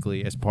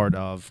basically as part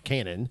of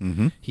canon.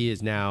 Mm-hmm. He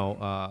is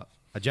now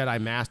a Jedi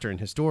Master and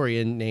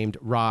historian named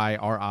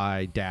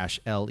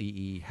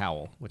R-I-Lee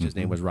Howell, which his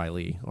name was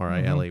Riley,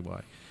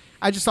 R-I-L-E-Y.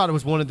 I just thought it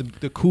was one of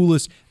the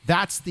coolest.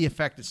 That's the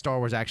effect that Star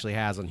Wars actually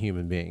has on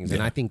human beings.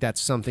 And I think that's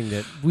something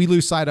that we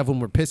lose sight of when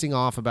we're pissing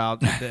off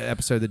about the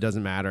episode that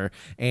doesn't matter.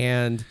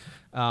 And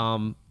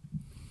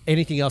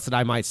anything else that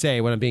I might say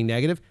when I'm being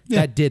negative,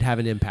 that did have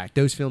an impact.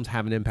 Those films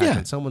have an impact Yeah.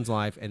 on someone's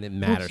life, and it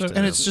matters so- to them.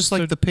 And it's just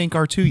like the pink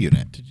R2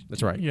 unit.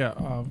 That's right. Yeah,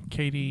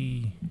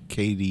 KD.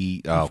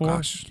 KD. Oh 4,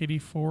 gosh,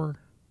 KD4,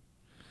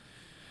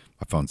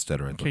 my phone's dead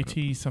right now.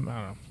 KT. Some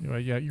I don't know.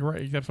 Yeah, you're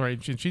right. That's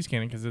right. She's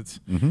canon because it's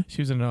Mm-hmm.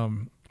 she was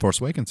in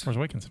Force Awakens. Force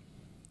Awakens,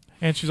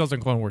 and she's also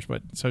in Clone Wars.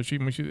 But so she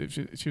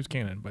was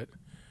canon. But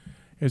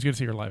it was good to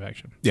see her live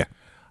action. Yeah.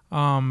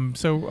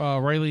 So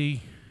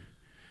Riley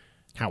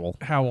Howell.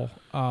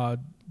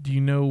 do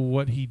you know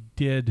what he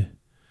did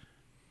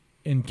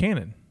in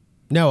canon?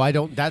 No, I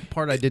don't. That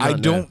part I did not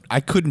know. I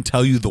couldn't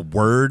tell you the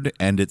word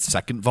and its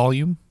second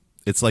volume.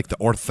 It's like the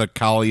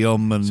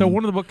Orthocalium and So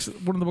one of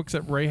the books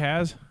that Ray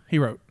has, he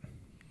wrote.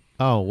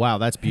 Oh, wow.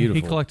 That's beautiful.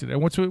 He collected it,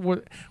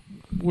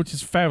 which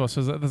is fabulous.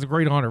 So that's a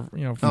great honor.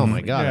 Oh,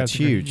 my God, that's it's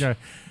a great- huge. Yeah.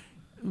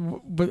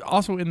 But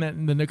also in the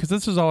new, because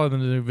this is all in the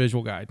new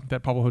visual guide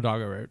that Pablo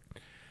Hidalgo wrote,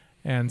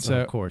 and so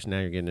of course, now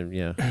you're getting it.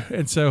 Yeah.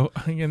 and so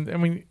again, I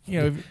mean,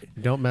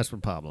 Don't mess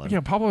with Pablo. yeah,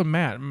 Pablo and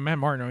Matt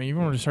Martin. I mean, you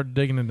want to start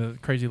digging into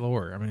crazy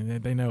lore. I mean,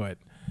 they know it.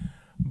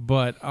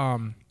 But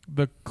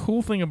the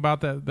cool thing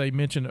about that they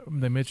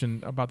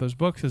mentioned about those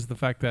books is the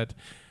fact that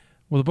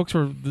the books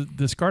were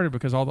discarded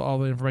because all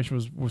the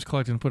information was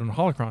collected and put in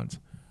holocrons,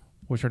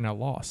 which are now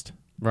lost.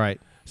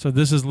 Right. So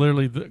this is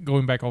literally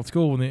going back old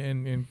school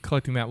and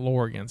collecting that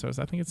lore again. So I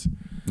think it's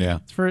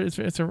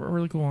a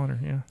really cool honor.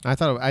 Yeah. I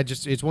thought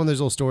it's one of those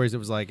little stories that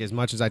was like, as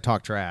much as I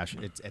talk trash,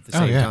 it's at the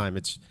same yeah. time,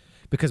 it's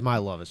because my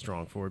love is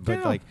strong for it. But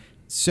Yeah. like,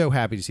 so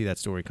happy to see that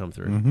story come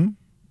through. Mm-hmm.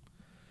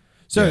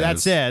 So Yeah, that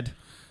it's- said,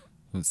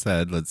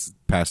 let's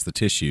pass the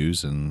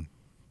tissues and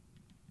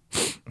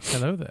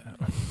Hello there.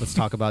 let's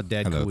talk about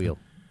Dead Hello. Queel.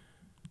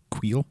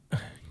 Queel.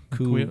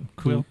 Queel.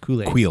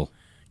 Kool-Aid. Queel.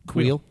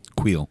 Queel.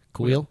 Queel.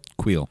 Queel.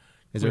 Queel.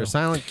 Is there a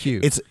silent Q?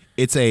 It's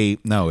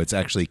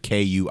actually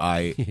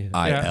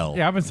Kuiil.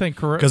 Yeah, I've been saying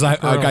correct. Because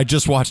I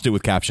just watched it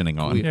with captioning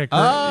on. Yeah,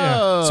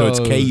 oh, So it's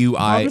I've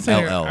been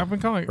saying, Kuill. I've been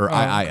calling it or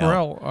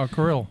IIL.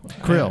 Krill.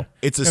 Krill.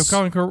 It's a I've been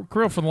calling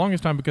Krill for the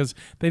longest time because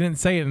they didn't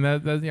say it, and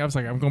that I was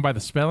like, I'm going by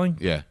the spelling.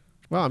 yeah.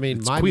 Well, I mean,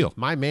 It's Queel.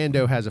 my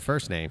Mando has a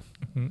first name.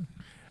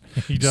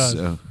 He does.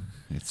 So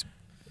it's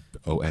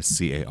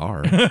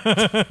OSCAR.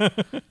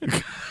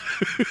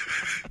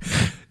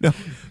 No.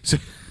 So,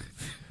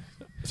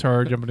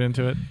 Sorry, jumping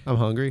into it. I'm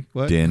hungry.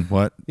 What? Din.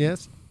 What?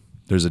 Yes.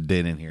 There's a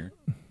din in here.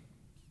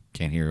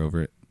 Can't hear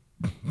over it.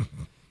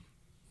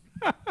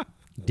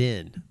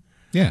 Din.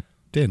 Yeah.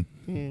 Din.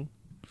 I'm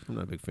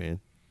not a big fan.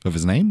 Of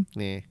his name?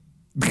 Nah.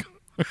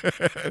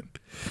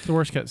 It's the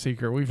worst kept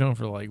secret we've known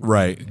for like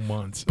Right.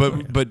 months.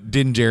 But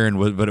Din Djarin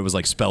was, but it was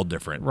like spelled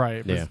different.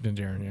 right, Yeah. yeah. Din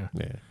Djarin, yeah.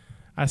 Yeah.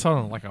 I saw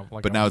it on like a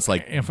But now it's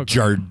like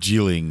infogram.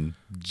 Jarjiling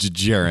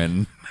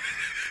Djarin.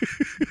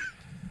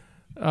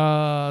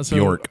 So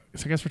York.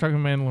 So I guess we're talking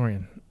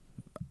Mandalorian.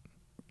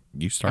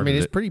 You I started mean,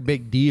 it's it. pretty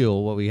big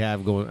deal what we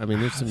have going. I mean,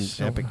 there's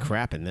some epic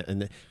crap in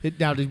it.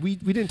 Now, we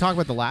didn't talk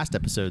about the last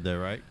episode though,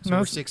 right? So No,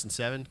 we're it's- 6 and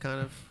 7,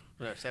 kind of.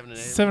 No, 7 and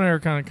 8. 7 are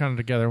kind of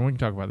together. We can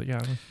talk about it.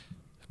 Yeah.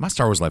 My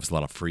Star Wars life is a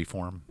lot of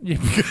freeform. Yeah.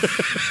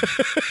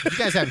 You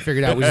guys haven't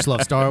figured out we just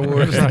love Star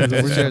Wars. We're just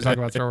going to talk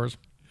about Star Wars.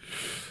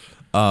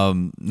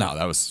 No,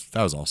 that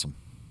was awesome.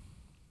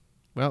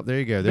 Well, there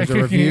you go. There's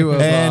a review of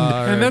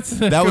And that's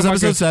That was my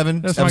episode con-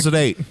 7. that's my- Episode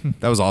 8.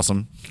 That was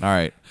awesome. All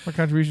right. My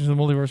contribution to the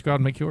multiverse. God,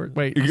 make yours.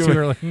 Wait, it's too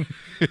early.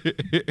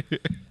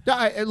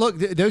 No, look,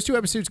 those two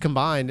episodes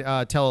combined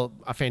tell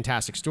a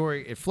fantastic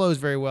story. It flows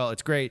very well.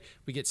 It's great.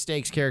 We get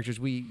stakes characters.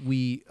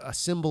 We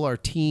assemble our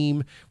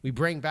team. We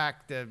bring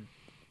back the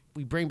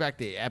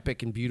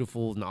epic and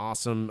beautiful and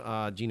awesome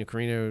Gina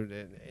Carino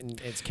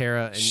and it's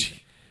Kara. And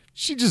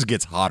She just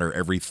gets hotter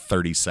every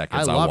 30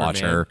 seconds. I love her,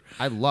 watch man. her.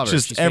 I love her.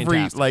 Just She's every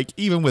fantastic.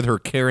 even with her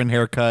Karen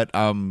haircut,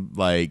 I'm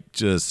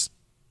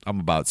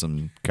about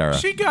some Kara.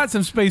 She got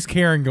some space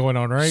Karen going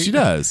on, right? She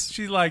does.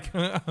 She's like,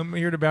 I'm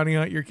here to bounty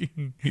hunt your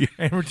king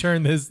and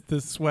return this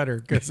sweater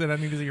because then I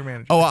need to see your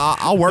manager. Oh,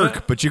 I'll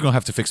work, but you're gonna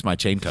have to fix my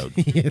chain code.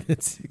 yeah,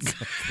 that's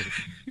exactly.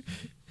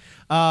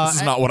 This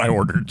is not what I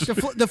ordered.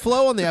 The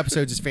flow on the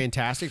episodes is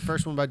fantastic.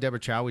 First one by Deborah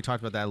Chow. We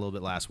talked about that a little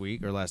bit last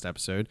week or last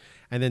episode.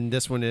 And then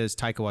this one is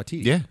Taika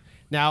Waititi. Yeah.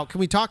 Now, can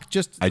we talk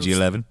just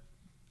IG-11.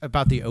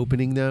 about the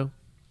opening, though,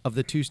 of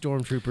the two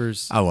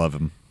stormtroopers I love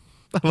him.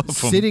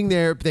 sitting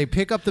there? They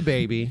pick up the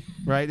baby,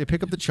 right? They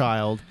pick up the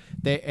child.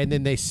 And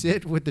then they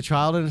sit with the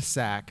child in a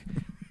sack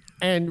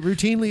and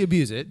routinely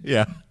abuse it,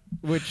 Yeah.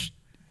 which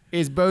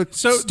is both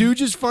So-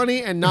 Stooges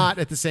funny and not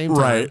at the same time.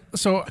 Right.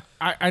 So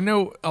I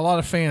know a lot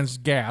of fans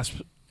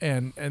gasp,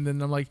 and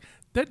then I'm like,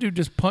 that dude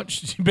just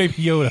punched Baby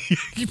Yoda.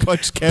 He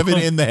punched Kevin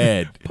in the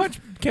head.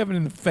 Punched Kevin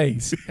in the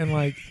face, and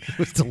like, It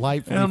was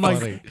delightfully and I'm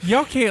funny. like,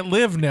 y'all can't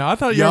live now. I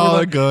thought y'all Y'all were are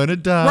like, gonna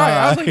die. right.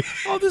 I was like,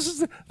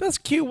 oh, that's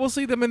cute. We'll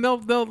see them, and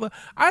they'll.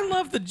 I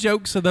love the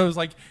jokes of those.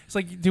 Like, it's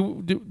like, do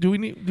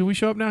we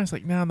show up now? He's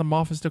like, nah, the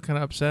Moff is still kind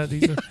of upset.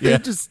 He's Yeah.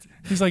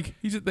 he's like,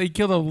 they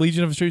killed a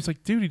legion of his troops.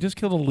 Like, dude, he just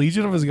killed a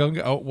legion of his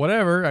gun. Oh,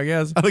 whatever, I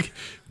guess. I'm like,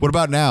 what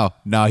about now?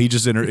 No, he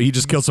just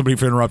killed somebody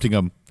for interrupting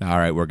him. All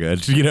right, we're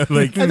good. You know,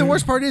 like And the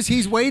worst part is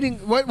he's waiting.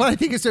 What I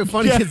think is so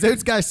funny is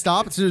those guys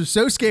stop. So they're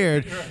so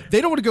scared. They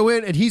don't want to go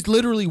in, and he's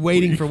literally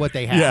waiting for what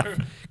they have.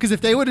 Yeah. Because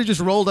if they would have just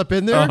rolled up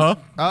in there,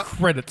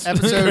 Credits.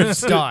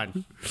 episode's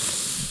done.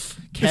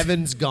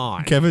 Kevin's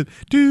gone. Kevin.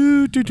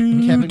 Kevin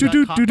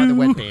got caught by the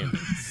wet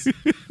bandits.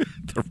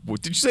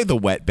 Did you say the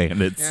Wet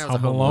Bandits? Yeah, it was a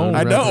Home Alone.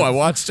 I know. reference. I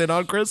watched it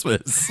on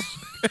Christmas.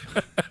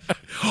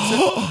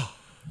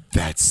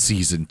 That's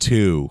season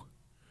 2.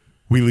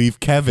 We leave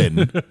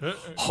Kevin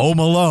home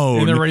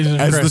alone In the Razor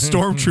as the Crest.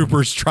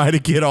 stormtroopers try to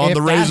get on If the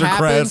that Razor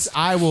happens, Crest.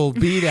 I will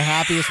be the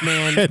happiest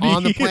man And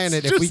on the he's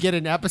planet if we just- get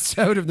an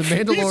episode of The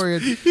Mandalorian.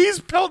 He's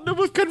pelting him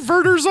with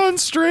converters on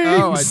strings.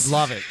 Oh, I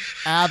love it.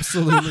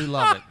 Absolutely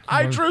love it.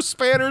 Hydro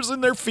spanners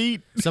in their feet.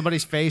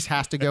 Somebody's face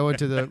has to go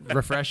into the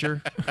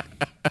refresher.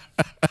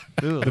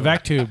 The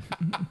vac tube.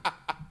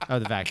 Oh,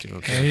 the vacuum.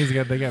 Okay.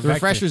 Yeah, they got The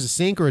refresher's a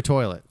sink or a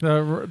toilet?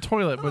 the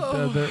toilet, but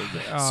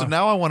So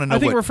now I want to know I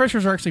think what.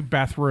 refreshers are actually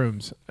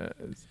bathrooms.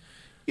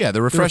 Yeah,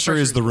 the refresher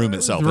is the room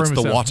itself. It's the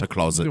itself. water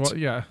closet.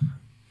 Yeah,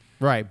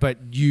 Right, but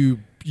you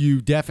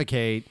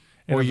defecate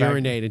In or a vac-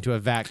 urinate into a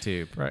vac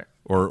tube. right.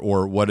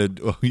 Or what did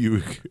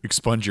you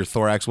expunge your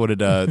thorax? What did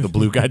the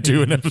blue guy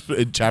do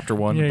in chapter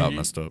 1? Yeah, About you-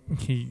 messed up.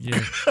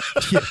 Yeah.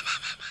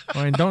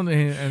 I mean, don't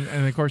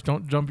and of course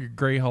don't jump your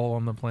gray hole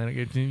on the planet.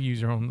 You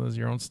use your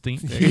own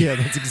stink. There. Yeah,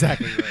 that's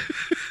exactly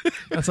right.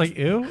 That's like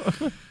ew.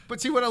 But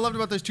see what I loved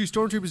about those two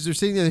stormtroopers? They're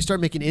sitting there. They start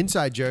making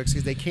inside jokes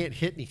because they can't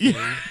hit anything.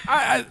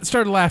 I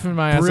started laughing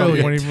my ass off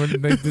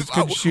when they just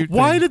couldn't shoot.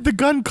 Why things. did the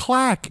gun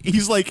clack?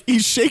 He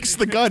shakes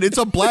the gun. It's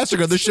a blaster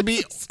gun. There should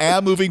be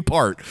a moving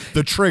part,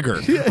 the trigger,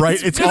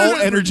 right? It's all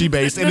energy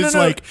based, and it's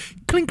like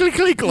clink, clink,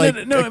 clink, like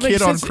it a makes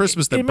kid on sense.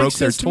 Christmas that It broke makes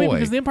their sense to me toy.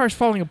 because the Empire's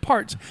falling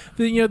apart.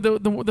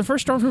 The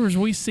first stormtroopers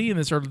we see in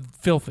this are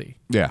filthy.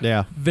 Yeah.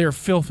 Yeah. They're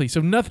filthy.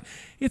 So nothing.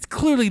 It's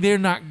clearly they're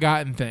not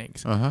gotten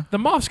things. Uh-huh. The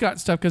Moff's got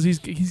stuff because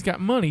he's got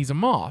money. He's a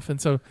Moff,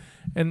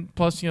 and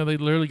plus they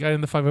literally got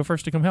in the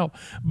 501st to come help.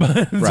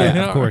 But Right,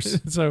 of course.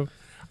 So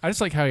I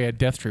just like how he had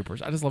Death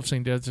Troopers. I just love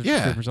seeing Death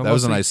Yeah, Troopers. I that love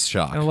was a seeing- nice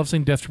shot. And I love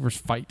seeing Death Troopers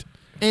fight.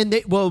 And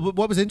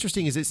what was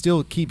interesting is it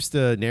still keeps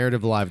the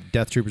narrative alive.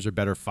 Death Troopers are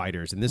better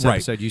fighters. In this Right.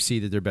 episode, you see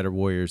that they're better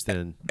warriors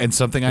than. And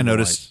something I in the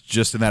noticed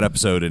just in that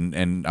episode,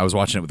 and I was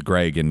watching it with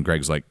Greg, and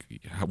Greg's like,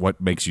 "What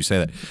makes you say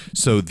that?"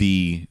 So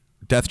the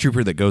Death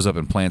Trooper that goes up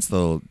and plants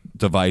the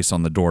device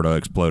on the door to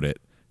explode it,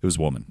 it was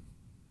a woman.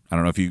 I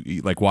don't know if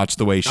you like watch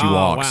the way she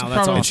walks, wow,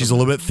 that's and awesome. she's a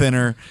little bit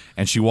thinner,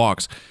 and she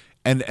walks,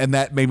 and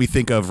that made me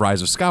think of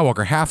Rise of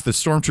Skywalker. Half the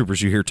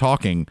stormtroopers you hear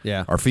talking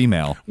Yeah. are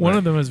female. One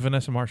of them is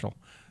Vanessa Marshall.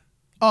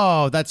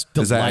 Oh, that's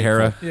delightful. Is that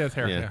Hera? Yeah, it's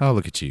Hera. Yeah. Yeah. Oh,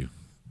 look at you.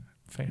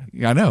 Fan.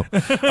 Yeah, I know.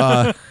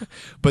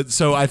 But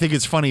so I think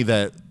it's funny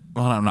that,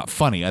 well, not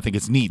funny. I think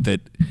it's neat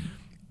that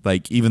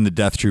Like even the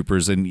Death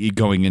Troopers and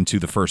going into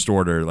the First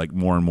Order, like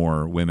more and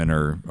more women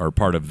are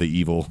part of the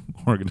evil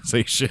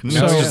organization.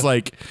 So- It's just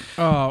like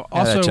Also,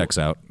 that checks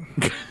out.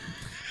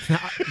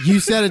 You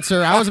said it,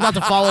 sir. I was about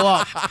to follow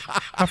up.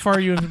 how far are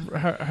you?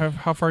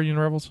 How far are you in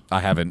Rebels? I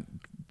haven't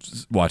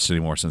watched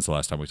any more since the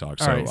last time we talked,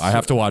 so All right, I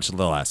have to watch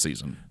the last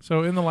season.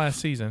 So in the last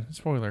season,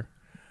 spoiler,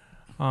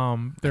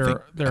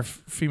 they're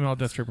female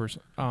Death Troopers.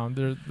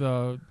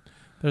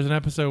 There's an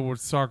episode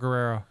with Saw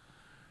Gerrera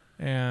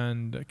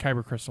and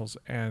Kyber crystals,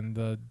 and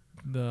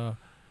the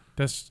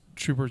Death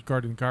Troopers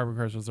guarding the Kyber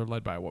crystals are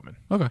led by a woman.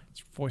 Okay.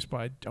 It's voiced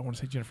by, I want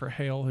to say, Jennifer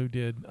Hale, who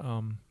did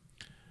the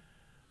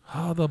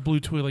Blue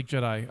Twi'lek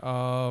Jedi.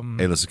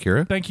 Ayla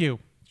Secura? Thank you.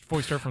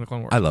 Voiced her from the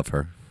Clone Wars. I love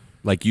her.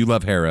 Like you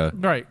love Hera.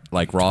 Right.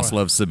 Like Ross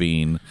loves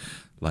Sabine.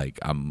 Like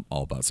I'm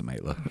all about some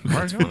Ayla.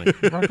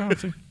 Rock on.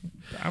 See,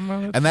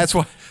 And that's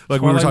why,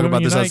 like we were talking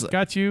about this,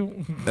 got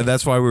you. and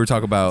that's why we were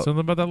talking about,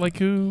 Something about that, like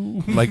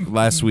who? like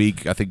last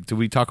week. I think did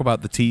we talk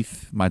about the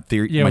teeth? My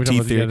theory. Yeah, my we talked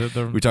teeth about- theory. yeah,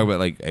 the- we talked about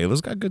like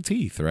Ayla's got good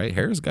teeth, right?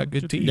 Hera's got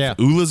good teeth. Yeah.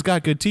 Ula's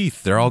got good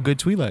teeth. They're all good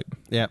Twi'lek.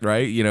 Yeah.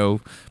 Right. You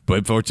know,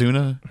 Bib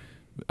Fortuna,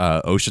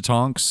 Osha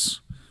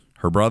Tonks,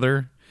 her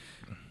brother,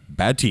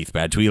 bad teeth,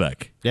 bad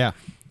Twi'lek. Yeah.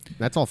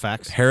 That's all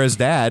facts. Hera's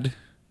dad,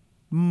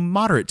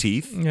 moderate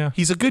teeth. Yeah.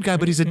 He's a good guy,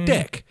 but he's a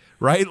dick,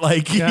 right?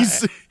 Like Yeah,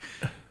 he's.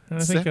 And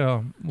I think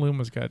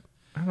Luma's got.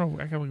 I don't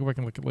know. I gotta go back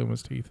and look at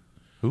Luma's teeth.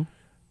 Who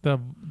The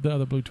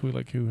other Blue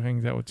Twi'lek who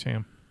hangs out with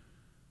Cham.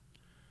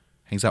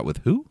 hangs out with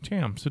who?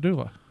 Cham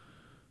Sedula.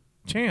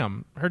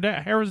 Cham, her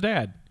dad, Hera's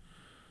dad.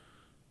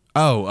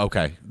 Oh,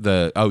 okay.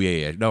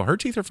 Yeah. No, her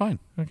teeth are fine.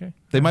 Okay.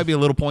 They might be a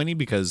little pointy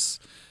because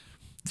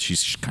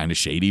she's kind of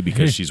shady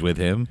because she's with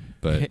him,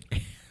 but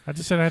I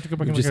just said I have to go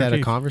back We and just look at had her a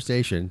teeth.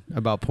 conversation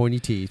about pointy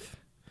teeth.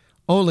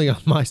 Only on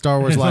My Star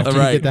Wars Life do you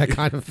Right. get that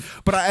kind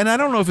of. and I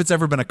don't know if it's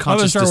ever been a Other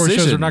conscious Star Wars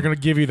decision. shows are not going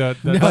to give you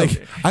that.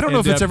 Like, I don't know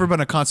if it's in-depth- ever been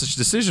a conscious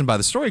decision by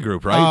the story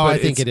group, right? Oh, But I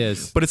think it's- it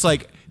is. But it's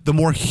like the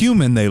more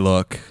human they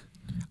look,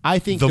 I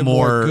think the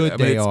more good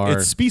they it's, are.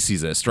 It's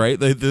speciesist, right?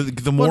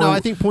 The more. no, I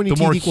think pointy the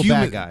teeth more equal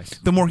human, bad guys.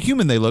 The more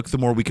human they look, the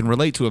more we can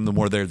relate to them. The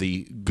more they're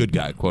the good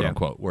guy, quote Yeah.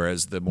 unquote.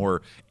 Whereas the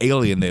more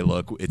alien they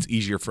look, it's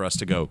easier for us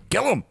to go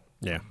kill them.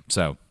 Yeah.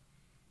 So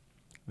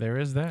There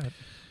is that.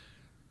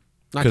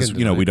 Not because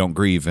gonna deny we it. don't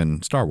grieve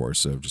in Star Wars,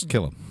 so just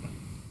kill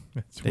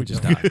them. They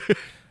just die.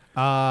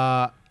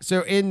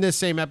 So in this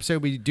same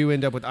episode, we do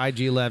end up with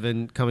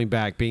IG-11 coming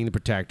back, being the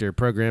protector,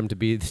 programmed to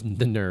be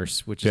the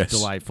nurse, which Yes, is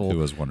delightful. it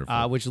was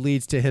wonderful. Which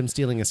leads to him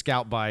stealing a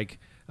scout bike,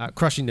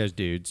 crushing those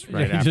dudes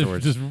right Yeah, he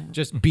afterwards. just-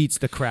 Just beats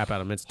the crap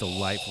out of them. It's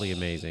delightfully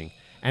amazing.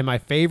 And my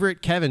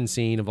favorite Kevin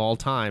scene of all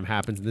time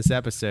happens in this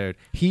episode.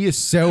 He is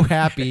so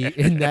happy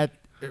in that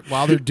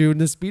while they're doing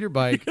the speeder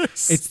bike.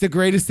 It's the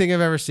greatest thing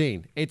I've ever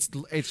seen. It's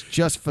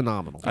just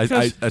phenomenal. I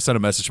sent a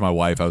message to my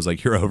wife. I was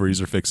like, "Your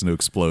ovaries are fixing to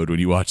explode when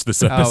you watch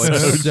this Oh, episode."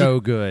 it's so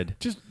good.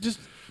 Just.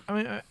 I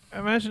mean,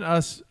 imagine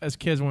us as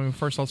kids when we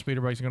first saw speeder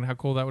bikes. Going, how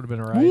cool that would have been,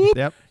 a ride.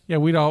 Yep. Yeah,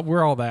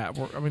 we're all that.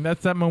 I mean,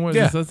 that's that moment.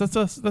 Yeah. That's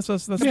us. That's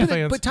us. That's Yeah, the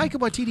fans. but Taika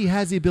Waititi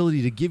has the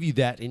ability to give you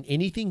that in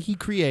anything he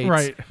creates.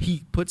 Right.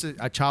 He puts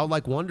a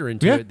childlike wonder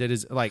into Yeah. it that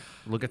is like,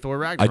 look at Thor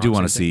Ragnarok. I do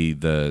want to same see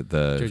the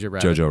thing.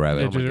 Jojo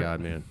Rabbit. Oh my Jojo- god,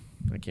 man!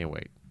 I can't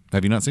wait.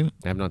 Have you not seen it?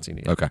 I have not seen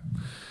it yet. Okay,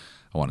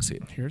 I want to see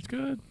it Here's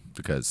good.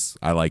 because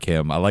I like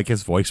him. I like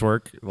his voice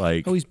work,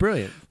 like Oh, he's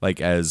brilliant.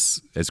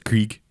 as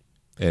Krieg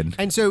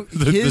and So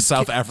the his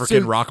South ca-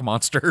 African so rock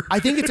monster. I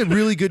think it's a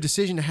really good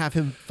decision to have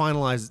him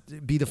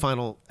be the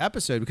final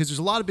episode because there's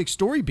a lot of big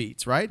story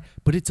beats, right?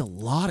 But it's a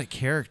lot of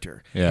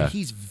character. Yeah. And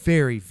he's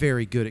very,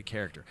 very good at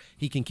character.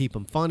 He can keep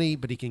them funny,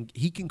 but he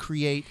can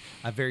create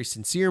a very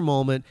sincere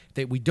moment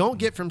that we don't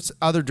get from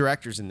other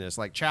directors in this.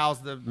 Like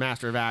Chow's the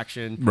master of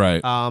action,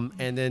 Right.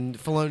 And then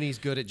Filoni's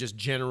good at just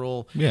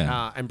general.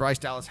 Yeah. And Bryce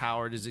Dallas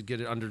Howard is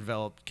good at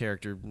underdeveloped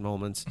character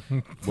moments.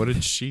 What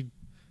did she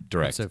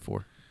direct? Episode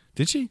 4.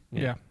 Did she?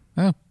 Yeah.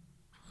 Oh,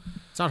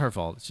 It's not her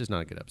fault. It's just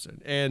not a good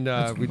episode. And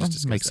we just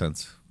discussed makes that.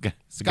 sense. Okay.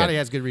 Scotty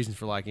has good reasons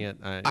for liking it.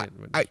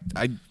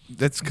 I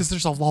that's because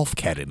there's a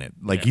Lolthcat in it.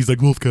 Like he's like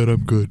Lolthcat,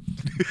 I'm good.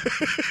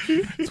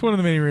 It's one of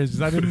the many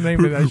reasons. I didn't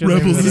name it. I should've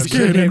named Rebels it. is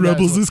canon.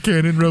 Rebels is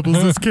canon. Rebels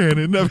is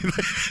canon.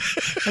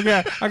 I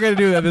mean, I got to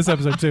do that this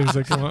episode too.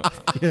 So come on.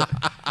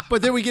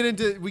 But then we get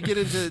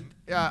into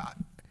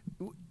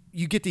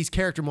you get these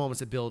character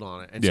moments that build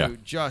on it, and Yeah. so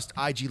just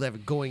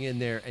IG-11 going in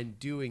there and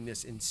doing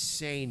this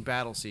insane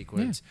battle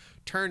sequence,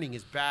 turning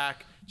his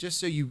back, just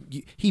so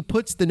he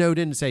puts the note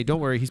in to say, "Don't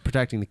worry, he's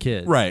protecting the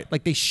kid." Right.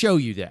 Like they show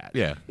you that.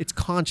 Yeah. It's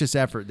conscious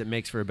effort that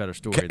makes for a better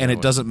story. and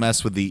it doesn't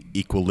mess with the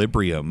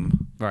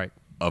equilibrium Right.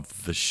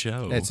 of the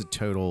show. That's a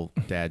total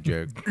dad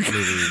joke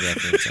movie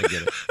reference. I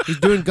get it. He's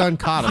doing gun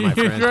kata, my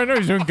friend. I know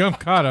he's doing gum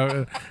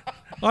kata.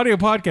 Audio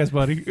podcast,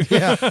 buddy.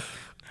 Yeah.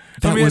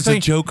 that I mean, was I a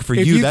think joke for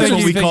if you. you That's think what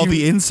you we think call you-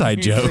 the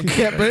inside joke.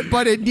 Yeah,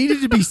 but it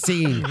needed to be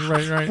seen.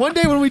 Right. One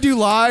day when we do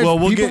live, Well,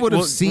 people would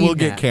have seen we'll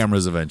get that.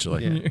 cameras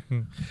eventually.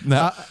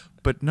 No,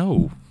 but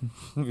no,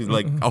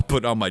 like I'll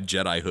put on my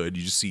Jedi hood.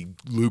 You just see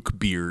Luke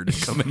beard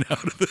coming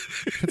out of the.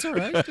 It's all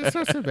right. It's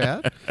not so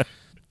bad.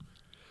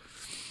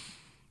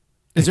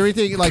 Is there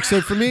anything like so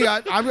for me?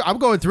 I'm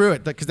going through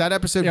it because that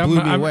episode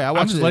blew me away. I I'm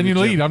watched just it letting in you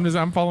the lead. gym.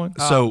 I'm following.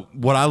 So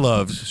what I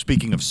love,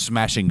 speaking of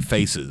smashing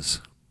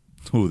faces,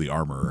 the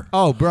armorer.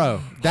 Oh,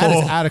 bro, that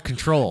is out of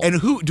control. And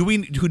who do we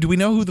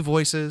know who the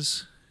voice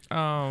is?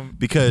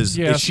 Because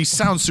yes. she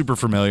sounds super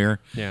familiar.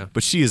 Yeah.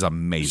 But she is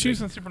amazing. She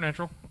was in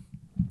Supernatural.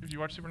 Did you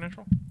watch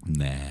Supernatural?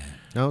 Nah.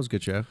 That was a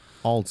good show.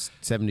 All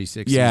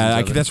 76. Yeah,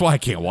 seasons of it. that's why I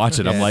can't watch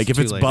it. I'm Yeah, like, if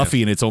too it's late Buffy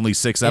now. and it's only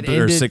six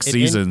It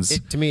seasons.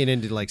 to me, it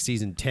ended like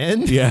season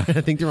 10. Yeah.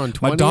 I think they're on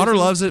 20. My daughter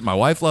loves it. My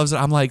wife loves it.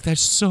 I'm like, that's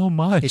so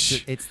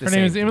much. It's the Her same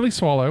name is thing. Emily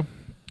Swallow,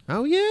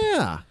 Oh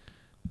yeah.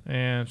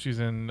 and she's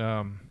in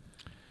the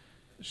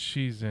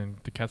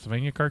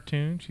Castlevania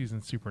cartoon. She's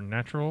in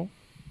Supernatural.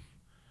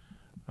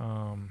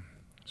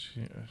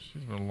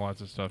 She's been in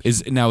lots of stuff.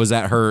 Is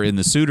that her in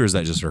the suit or is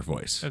that just her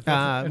voice?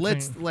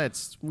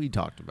 We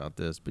talked about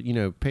this, but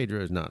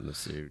Pedro's not in the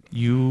suit,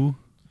 You,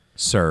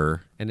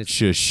 sir, And it's-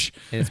 shush.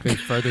 and it's been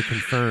further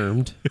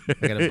confirmed.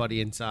 I got a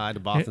buddy inside, a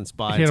Boston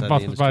spy. He had inside a the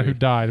Boston spy who industry.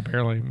 died,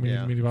 apparently.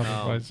 Yeah. Media Boston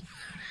spies.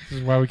 This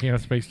is why we can't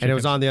have space And it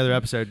was chickens. on the other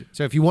episode.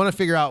 So if you want to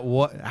figure out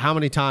how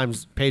many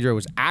times Pedro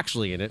was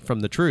actually in it from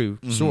the true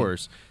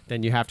source,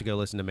 then you have to go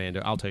listen to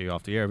Mando. I'll tell you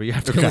off the air, but you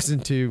have to go listen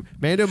to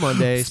Mando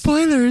Mondays.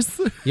 Spoilers.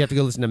 You have to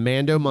go listen to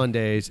Mando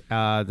Mondays,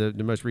 the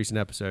most recent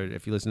episode.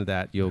 If you listen to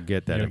that, you'll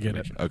get that You'll get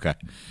information. Okay.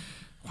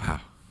 Wow.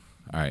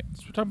 All right.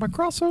 We're talking about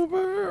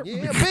crossover.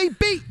 Yeah,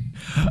 baby.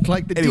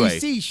 Like the Anyway,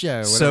 DC show,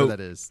 whatever so- that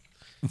is.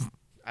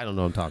 I don't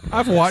know what I'm talking about.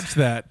 I've watched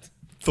that.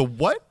 The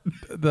what?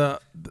 The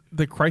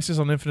Crisis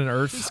on Infinite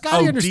Earths.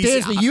 Scotty Oh,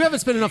 understands DC. me. You haven't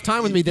spent enough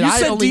time with me that You I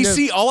said only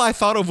DC. know. All I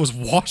thought of was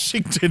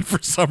Washington for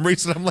some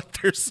reason. I'm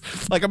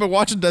like, I've been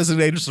watching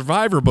Designated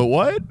Survivor, but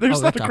what?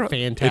 There's That's not a It is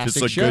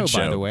fantastic a show, good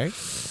by the way.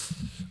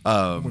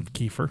 With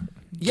Kiefer.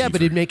 Yeah,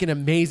 but it'd make an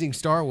amazing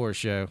Star Wars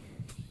show.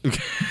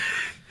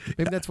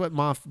 Maybe that's what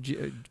what's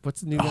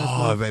the new guy's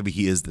Oh, Moff? maybe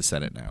he is the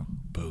Senate now.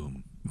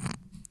 Boom.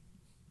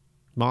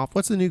 Moff.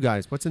 What's the new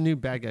guys? What's the new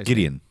bad guys?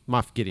 Gideon.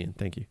 Moff Gideon.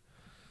 Thank you.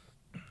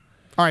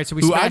 All right, so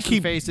we Who I smashed some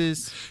keep-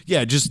 faces.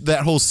 Yeah, just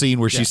that whole scene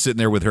where Yeah. she's sitting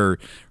there with her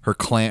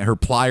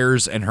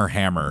pliers and her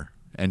hammer,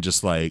 and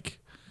just like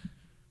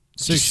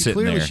So just she, sitting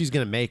clearly there. she's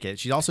going to make it.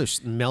 She's also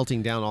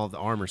melting down all of the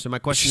armor. So my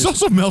question She's is,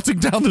 also melting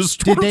down the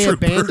did they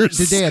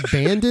stormtroopers.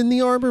 abandon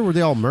the armor? Or were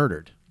they all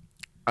murdered?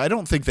 I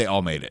don't think they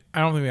all made it. I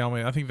don't think they all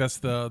made it. I think that's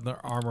the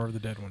armor of the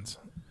dead ones.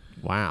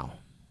 Wow.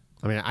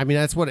 I mean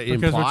that's what it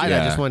Because what implied. you-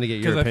 I just wanted to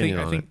get your Because opinion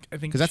I on think it.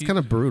 because Because that's kind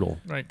of brutal.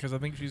 right. Because I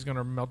think she's going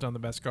to melt down the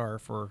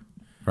Beskar for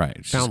Right.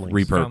 Just Foundlings.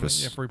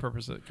 repurpose. Yeah, for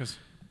repurpose it. Because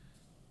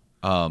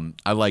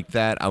I like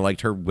that. I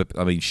liked her whip.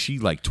 I mean, she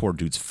like tore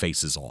dudes'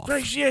 faces off.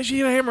 she had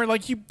a hammer.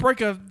 Like you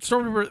break a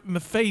stormtrooper in the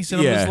face,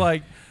 and I'm Yeah. just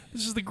like,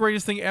 this is the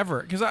greatest thing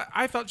ever. Because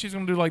I thought she was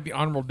going to do like the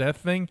honorable death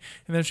thing,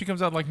 and then she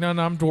comes out like, no,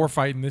 I'm dwarf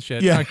fighting this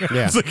shit. Yeah. Like,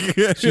 Yeah. It's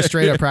like, She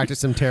straight up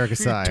practiced some Tarek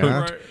Asai, huh?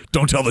 right.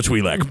 Don't tell the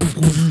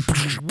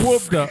Twi'lek.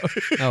 Whooped up.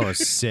 That was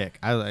sick.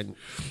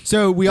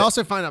 So we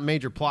also find out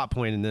major plot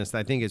point in this that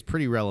I think is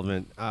pretty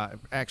relevant.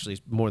 Actually,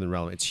 it's more than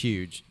relevant. It's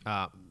huge.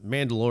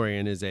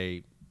 Mandalorian is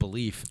a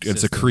belief. It's a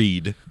system.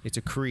 creed. It's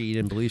a creed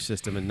and belief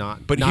system, and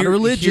not But not a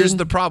religion. Here's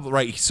the problem,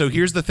 right? So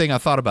here's the thing I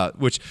thought about,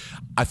 which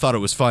I thought it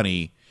was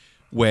funny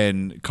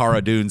when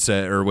Cara Dune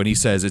said, or when he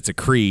says it's a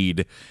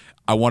creed.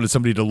 I wanted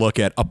somebody to look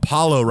at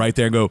Apollo right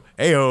there and go,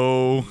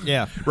 "Ayo."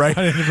 Yeah. Right.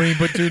 I didn't bring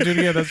put two and two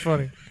together. That's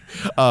funny.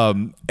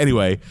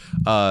 Anyway,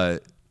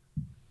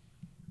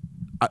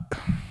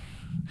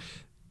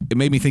 it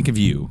made me think of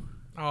you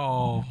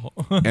Oh,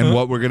 and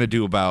what we're gonna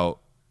do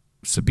about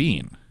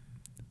Sabine.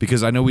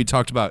 Because I know we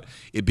talked about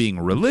it being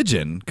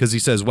religion, because he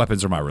says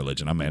weapons are my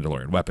religion. I'm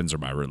Mandalorian. Weapons are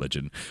my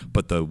religion.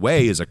 But the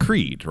way is a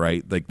creed,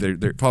 right? Like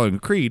they're following a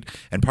creed,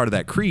 and part of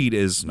that creed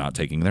is not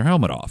taking their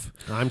helmet off.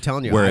 I'm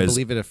telling you, I Whereas-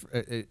 believe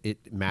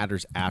it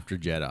matters after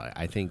Jedi.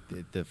 I think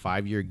that the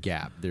 5-year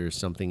gap, there's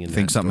something in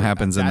Think that something story.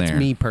 happens in That's there.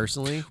 me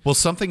personally. Well,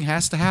 something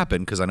has to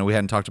happen, because I know we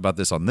hadn't talked about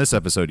this on this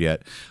episode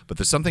yet, but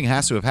there's something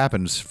has to have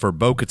happened for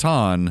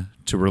Bo-Katan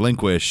to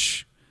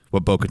relinquish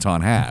what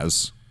Bo-Katan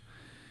has.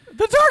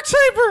 the dark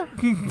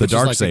saber. The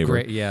dark like a saber,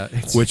 great- yeah,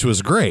 it's- which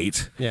was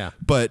great. Yeah.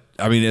 But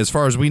I mean, as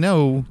far as we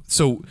know,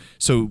 so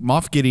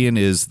Moff Gideon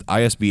is the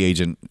ISB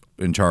agent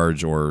in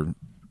charge or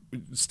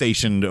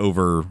stationed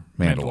over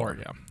Mandalore.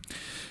 Yeah.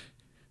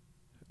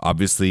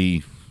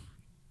 Obviously,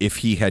 if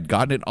he had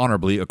gotten it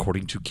honorably,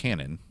 according to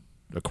canon,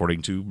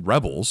 according to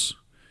Rebels,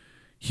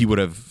 he would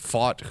have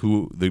fought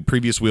the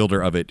previous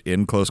wielder of it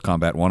in close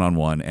combat,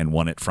 1-on-1, and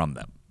won it from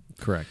them.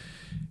 Correct.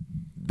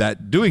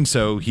 That doing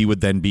so, he would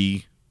then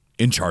be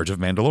in charge of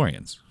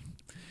Mandalorians.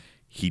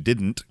 He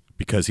didn't,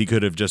 because he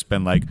could have just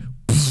been like,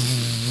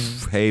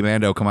 "Hey,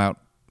 Mando, come out,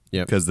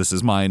 Yep. because this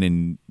is mine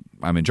and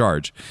I'm in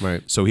charge."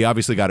 Right. So he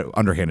obviously got it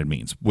underhanded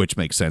means, which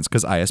makes sense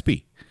because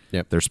ISB,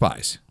 Yep. they're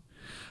spies.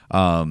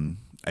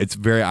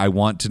 I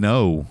want to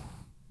know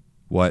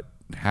what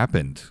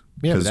happened.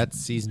 Yeah, but 'Cause- that's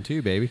season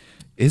 2, baby.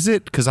 is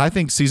it? Because I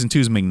think season 2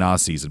 is Ming-Na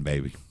season,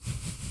 baby.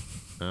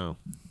 Oh.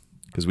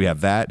 Because we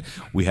have that.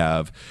 We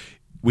have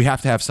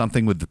to have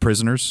something with the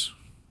prisoners.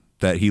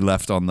 that he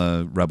left on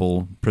the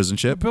Rebel prison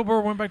ship. Bill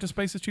Burr went back to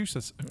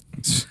Massachusetts.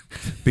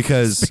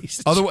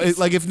 Because otherwise,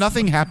 like, if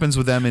nothing happens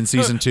with them in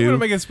season I'm gonna 2,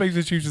 make a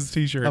Massachusetts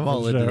T-shirt. I'm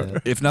all into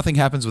that. if nothing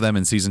happens with them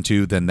in season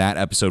 2, then that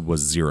episode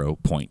was 0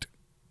 point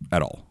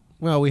at all.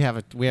 Well, we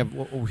have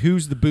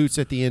who's the boots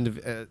at the end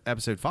of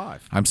episode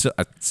 5? I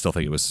still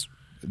think it was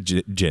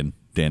Din.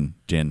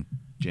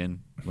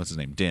 What's his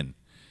name? Din.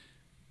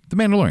 The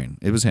Mandalorian.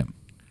 It was him.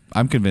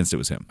 I'm convinced it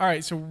was him. All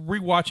right, so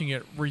rewatching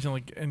it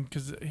recently, and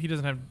because he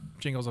doesn't have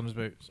jingles on his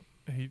boots,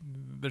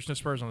 there's no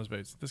spurs on his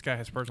boots. This guy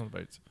has spurs on his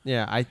boots.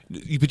 Yeah,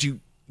 But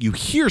you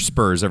hear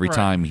spurs every Right.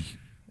 time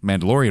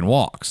Mandalorian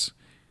walks.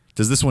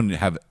 Does this one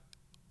have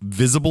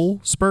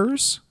visible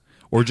spurs,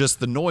 or just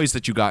the noise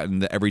that you got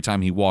every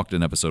time he walked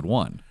in episode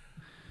 1?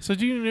 So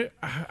do you?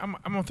 I'm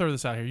gonna throw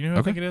this out here. You know who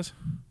I think it is?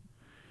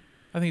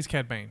 I think it's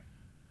Cad Bane.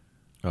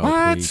 Oh,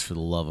 What? please, for the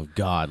love of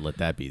God, let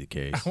that be the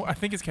case. I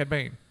think it's Cad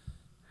Bane.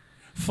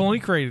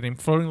 Filoni created him.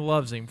 Filoni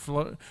loves him.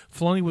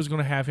 Filoni was going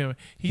to have him.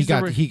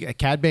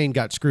 Cad Bane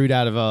got screwed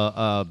out of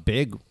a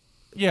big.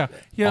 Yeah.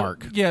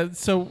 arc. Yeah.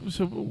 So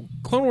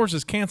Clone Wars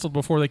is canceled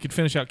before they could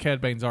finish out Cad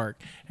Bane's arc,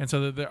 and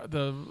so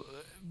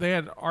they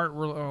had art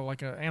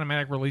like an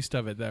animatic release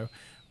of it though,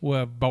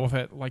 with Boba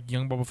Fett, like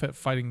young Boba Fett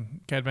fighting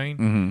Cad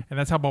Bane, and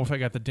that's how Boba Fett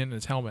got the dent in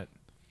his helmet.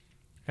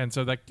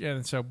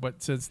 But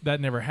since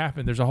that never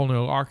happened, there's a whole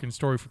new arc and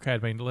story for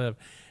Cad Bane to live,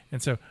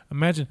 and so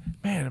imagine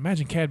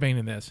Cad Bane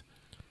in this.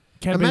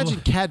 Imagine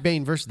Cad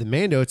Bane versus the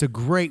Mando. It's a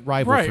great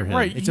rival for him.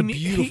 Right. It's a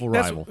beautiful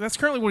rival. That's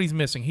currently what he's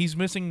missing. He's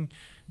missing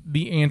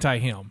the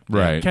anti-him.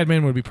 Right. Cad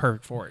Bane would be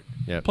perfect for it.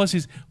 Yep. Plus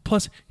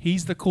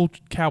he's the cool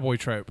cowboy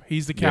trope.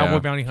 He's the cowboy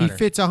bounty He hunter.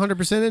 fits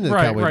 100% into the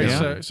right. cowboy. Right.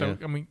 Bounty. So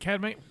I mean,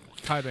 Cad Bane.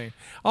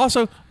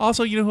 Also,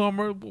 you know who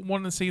I'm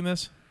wanting to see in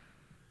this?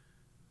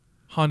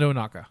 Hondo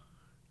Naka.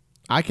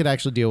 I could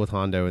actually deal with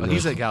Hondo. In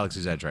He's this. at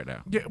Galaxy's Edge right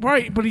now. Yeah,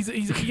 right. But he's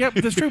yeah,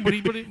 that's true. But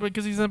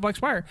because he's in Black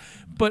Spire.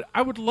 But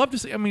I would love to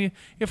see. I mean,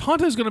 if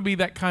Hondo's going to be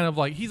that kind of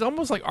like, he's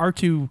almost like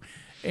R2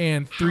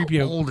 and 3PO.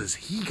 How old is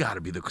he got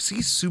to be? Because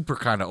he's super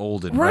kind of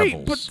old in Right,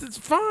 Rebels. but it's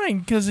fine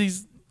because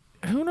he's.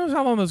 Who knows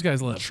how long those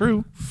guys live?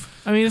 True.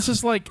 I mean, it's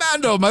just like.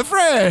 Mando, my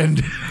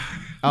friend.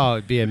 Oh,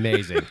 it'd be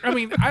amazing. I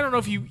mean, I don't know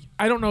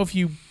if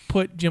you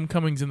put Jim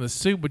Cummings in the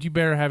suit, but you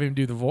better have him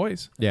do the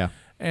voice. Yeah.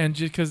 And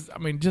just because,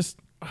 it'd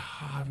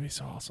be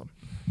so awesome.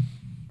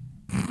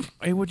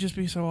 It would just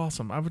be so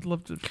awesome. I would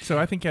love to. So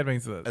I think Cad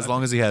Bane's the. As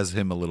long as he has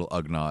him a little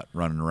Ugnaught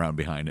running around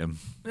behind him.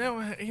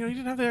 Yeah, he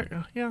didn't have that.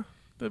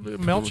 The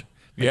Melch.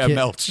 Yeah, kid-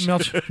 Melch.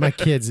 Melch. My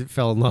kids that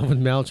fell in love with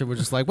Melch and were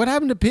just like, "What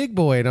happened to Pig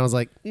Boy?" And I was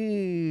like,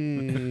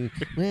 he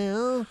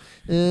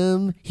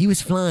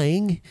was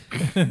flying.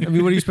 I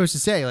mean, what are you supposed to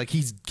say? Like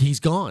he's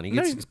gone. He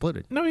gets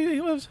exploded. No, he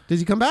lives. Does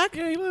he come back?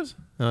 Yeah, he lives.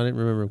 No, I didn't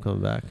remember him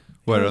coming back.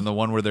 What, on the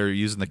one where they're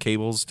using the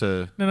cables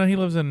to... No, he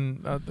lives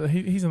in.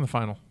 He's in the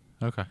final.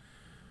 Okay.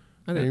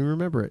 I didn't even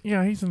remember it.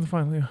 Yeah, he's in the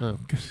final. Yeah. Oh.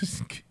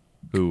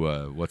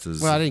 Who, what's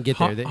his... Well, I didn't get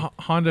there.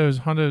 Hondo's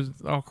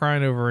all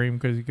crying over him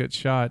because he got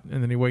shot,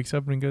 and then he wakes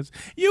up and he goes,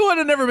 "You would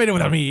have never made it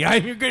without me."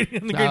 I'm great.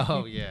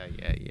 Oh yeah.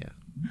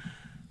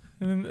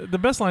 And then the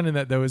best line in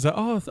that though is,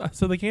 "Oh,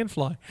 so they can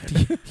fly."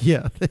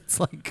 Yeah, it's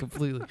like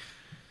completely.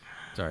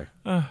 Sorry.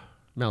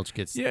 Melch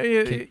gets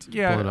kicked,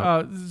 blown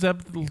up.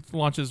 Zeb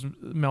launches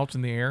Melch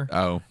in the air.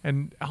 Oh.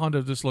 And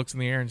Hondo just looks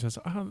in the air and says,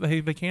 "Oh,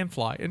 they can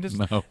fly," and just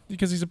No.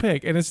 because he's a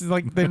pig, and it's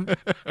like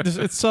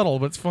it's subtle,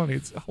 but it's funny.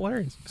 It's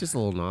hilarious. Just a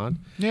little nod.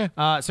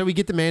 Yeah. So we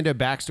get the Mando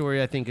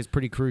backstory. I think is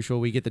pretty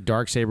crucial. We get the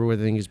Darksaber, which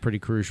I think is pretty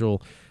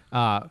crucial.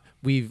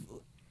 We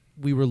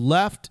were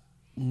left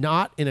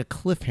not in a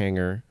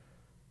cliffhanger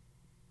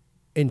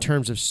in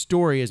terms of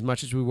story as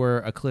much as we were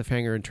a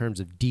cliffhanger in terms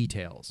of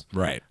details.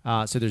 Right.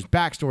 So there's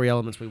backstory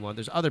elements we want.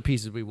 There's other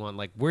pieces we want,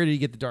 like where did he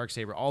get the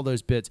Darksaber? All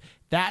those bits.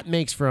 That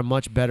makes for a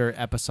much better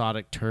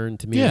episodic turn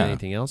to me than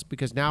anything else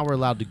because now we're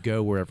allowed to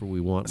go wherever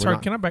we want. Sorry,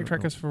 can I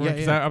backtrack us for?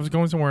 Because I was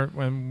going somewhere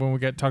when we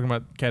got talking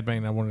about Cad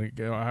Bane. I wanted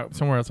to go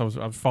somewhere else. I was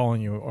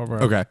following you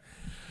over. Okay.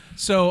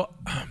 So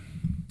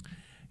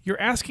you're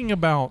asking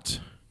about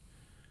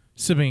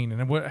Sabine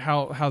and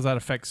how's that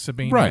affects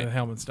Sabine Right. and the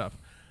helmet stuff.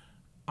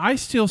 I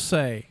still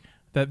say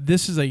that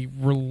this is a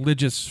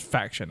religious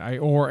faction,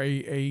 or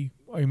a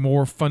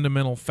more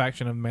fundamental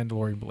faction of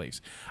Mandalorian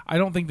beliefs. I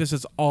don't think this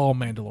is all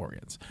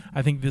Mandalorians.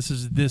 I think this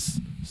is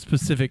this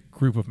specific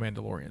group of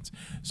Mandalorians.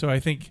 So I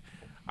think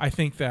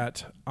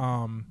that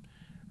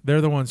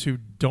they're the ones who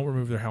don't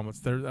remove their helmets.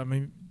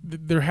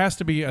 There has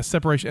to be a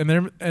separation,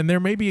 and there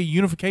may be a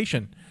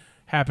unification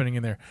happening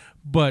in there.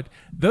 But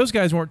those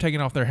guys weren't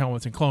taking off their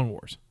helmets in Clone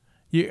Wars.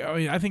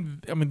 I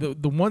think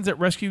the ones that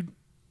rescued.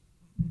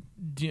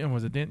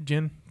 Was it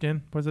Din?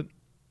 Was it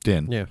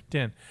Din. Yeah.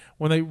 Din?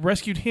 When they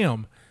rescued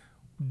him,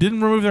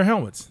 didn't remove their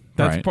helmets.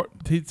 That's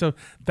Right. So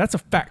that's a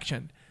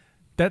faction.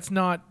 That's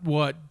not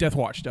what Death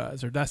Watch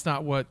does, or that's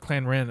not what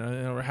Clan Ren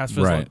or House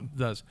Vizsla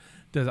does.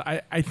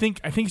 I think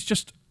it's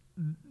just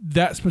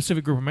that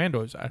specific group of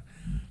Mandos.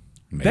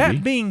 Maybe.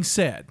 That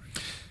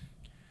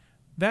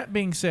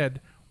being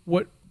said,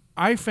 what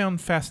I found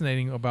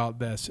fascinating about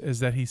this is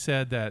that he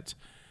said that,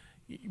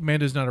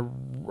 Mando's not a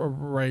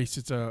race;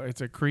 it's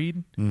a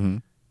creed. Mm-hmm.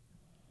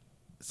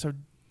 So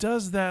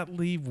does that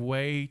leave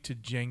way to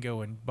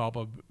Jango and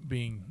Boba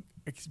being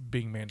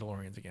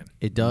Mandalorians again?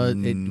 It does.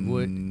 It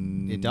would.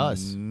 It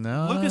does.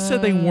 No. Lucas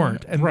said they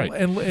weren't, and right.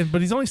 and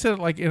but he's only said it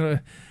like in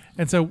a,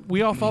 and so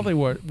we all thought they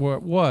were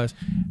was.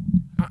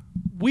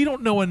 We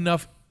don't know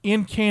enough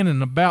in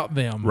canon about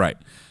them, Right.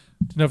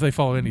 to know if they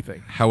follow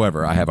anything.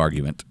 However, I have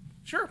argument.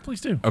 Sure,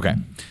 please do. Okay.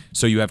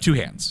 So you have two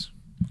hands.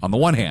 On the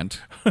one hand,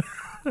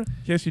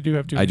 Yes, you do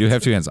have to. I do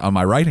have two hands. On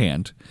my right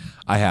hand,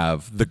 I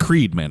have the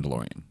Creed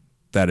Mandalorian.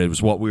 That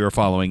is what we were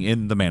following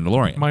in the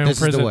Mandalorian. My own This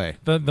is the prison. way.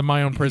 The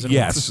my own prison.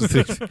 Yes.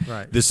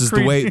 Right. This is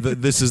Creed. the way.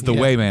 This is the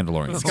way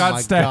Mandalorian. Scott oh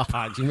my Stapp.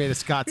 God, you made a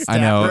Scott Stapp I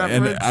know,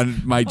 reference.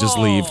 and I might just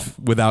leave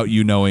without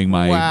you knowing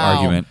my Wow.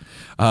 argument.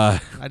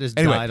 I just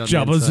anyway, died on the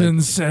Jabba's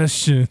inside.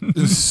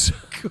 in session.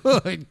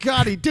 Good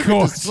God, he did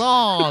Course. the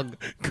song.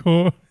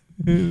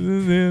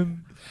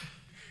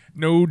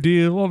 No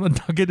deal on the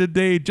nugget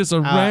today, just a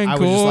rancor I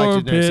would just like to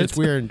know, pit. since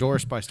we're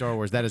endorsed by Star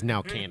Wars, that is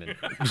now canon.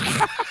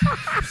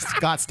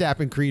 Scott Stapp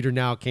and Creed are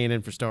now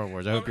canon for Star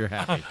Wars. I hope you're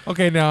happy.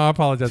 Okay, now I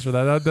apologize for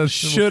that. That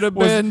Should have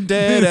was- been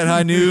dead at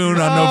high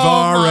noon on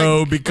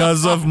Navarro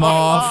because of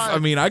Moff. I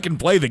mean, I can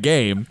play the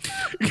game.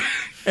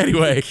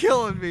 Anyway,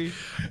 Killing me.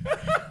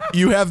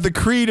 you have the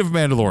Creed of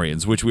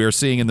Mandalorians, which we are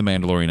seeing in the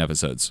Mandalorian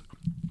episodes.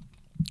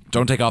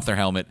 Don't take off their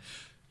helmet.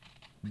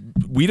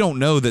 We don't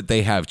know that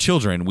they have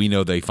children. We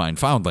know they find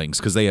foundlings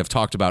because they have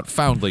talked about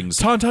foundlings.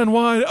 Tauntaun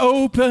wide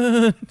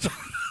open.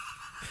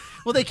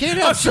 Well, they can't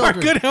I'm have sorry,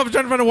 children. good help. I'm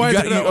trying to find a wide,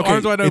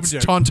 arms wide open. it's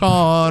joke.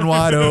 Tauntaun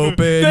wide open.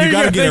 There You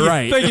got to go, get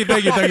it thank you,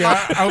 right. Thank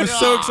you. I was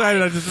so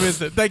excited I just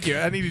missed it. Thank you.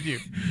 I needed you.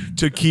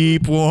 To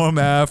keep warm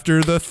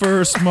after the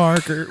first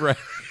marker. Right.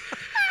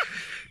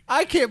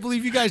 I can't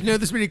believe you guys know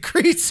this many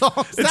Creed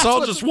songs. It's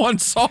all just one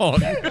song.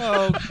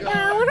 Oh,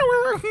 God.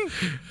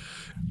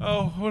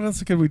 Oh, what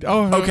else could we do?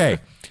 Oh, Okay.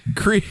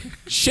 Creed.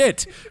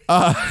 Shit.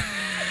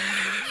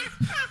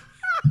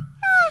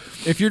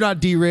 If you're not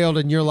derailed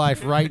in your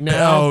life right now,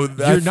 No,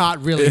 that's- you're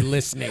not really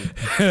listening.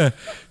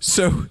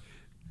 So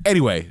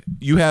anyway,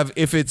 you have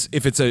if it's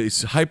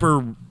a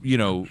hyper,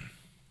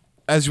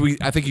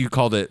 I think you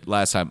called it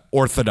last time,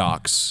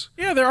 orthodox.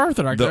 Yeah, they're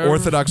Orthodox. The They're-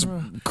 Orthodox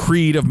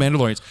creed of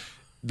Mandalorians.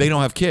 They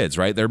don't have kids,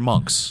 right? They're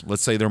monks.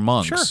 Let's say they're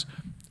monks. Sure.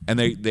 And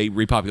they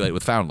repopulate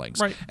with foundlings.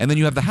 Right. And then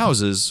you have the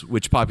houses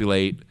which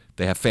populate,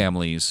 they have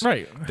families.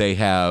 Right. They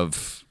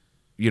have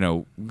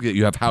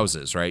you have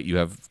houses, right? You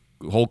have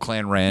whole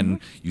clan Ren,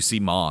 you see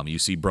mom, you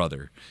see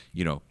brother,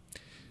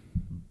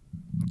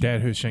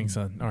 Dad, who's Shang's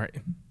son? All right.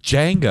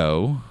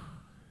 Jango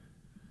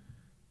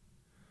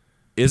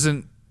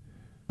isn't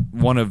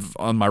one of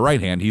on my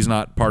right hand. He's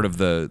not part of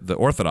the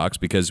Orthodox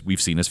because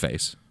we've seen his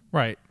face,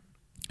 Right.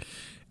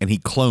 and he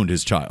cloned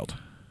his child.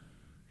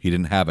 He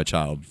didn't have a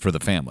child for the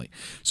family,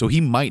 so he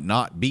might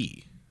not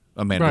be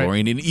a Mandalorian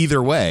Right. in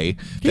either way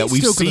that He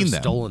we've still could seen have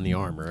them. stolen the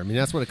armor. I mean,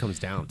 that's what it comes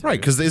down to. Right?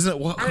 Because isn't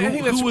it?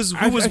 Who was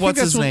what's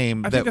his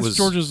name? I that think that's was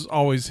George's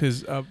always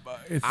his. I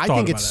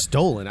think it's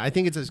stolen. I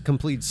think it's a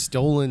complete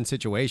stolen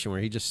situation where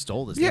he just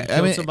stole this. Yeah, He I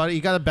killed mean- somebody. He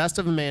got the best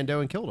of a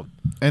Mando and killed him.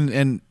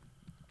 and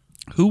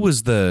who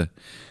was the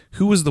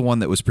one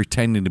that was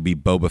pretending to be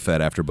Boba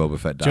Fett after Boba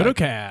Fett died? Jodo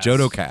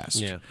Cast. Cast.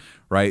 Yeah.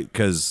 Right?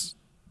 Because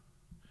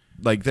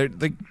like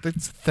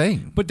that's a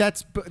thing. But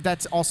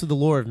that's also the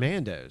lore of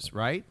Mandos,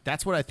 right?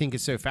 That's what I think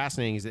is so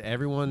fascinating is that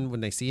everyone, when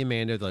they see a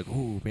Mando, they're like,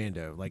 ooh,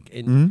 Mando. Like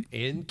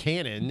in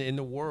canon, in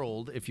the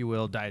world, if you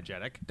will,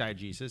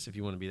 diegesis, if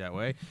you want to be that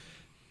way,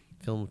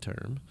 film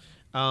term.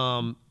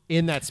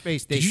 In that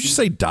space, they Did you just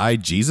say die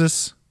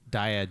Jesus?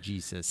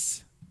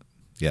 diegesis.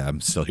 Yeah, I'm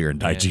still hearing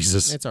die Yeah,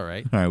 Jesus. it's all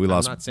right. All right, we I'm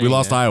lost. not We saying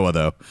lost that. Iowa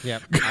though.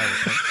 Yep. Did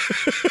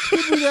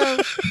we though?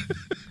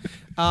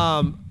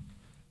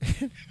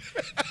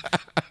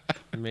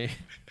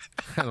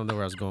 I don't know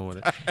where I was going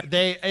with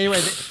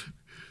it.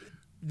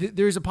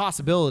 There's a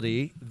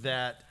possibility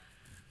that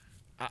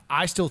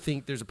I still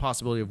think there's a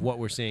possibility of what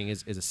we're seeing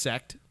is a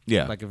sect,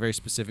 Yeah. like a very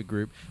specific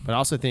group. But I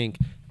also think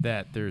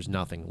that there's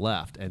nothing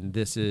left, and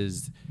this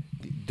is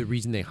the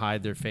reason they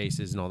hide their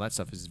faces and all that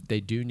stuff is they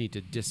do need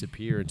to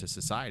disappear into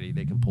society.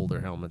 They can pull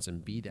their helmets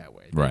and be that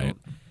way. They Right.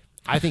 don't-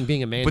 I think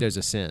being a Mando is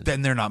a sin.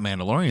 Then they're not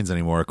Mandalorians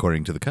anymore,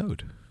 according to the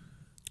code.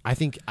 I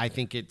think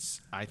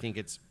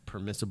it's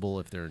permissible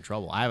if they're in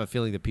trouble. I have a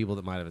feeling that people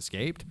that might have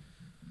escaped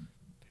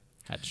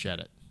had to shed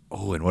it.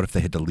 Oh, and what if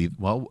they had to leave?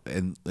 Well,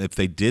 and if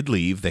they did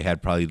leave, they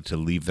had probably to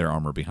leave their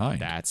armor behind.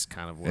 That's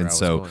kind of where and I was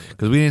so, going.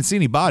 because we didn't see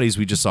any bodies,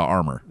 we just saw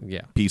armor.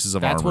 Yeah. Pieces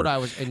of That's armor. what I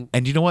was.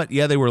 And you know what?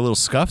 Yeah, they were a little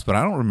scuffed, but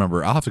I don't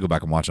remember. I'll have to go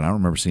back and watch it. I don't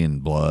remember seeing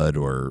blood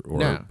or No,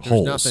 there's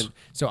holes. nothing.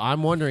 So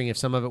I'm wondering if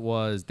some of it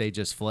was they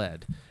just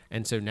fled,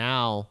 and so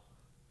now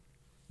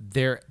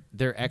they're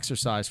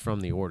exorcised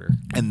from the order.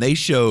 And they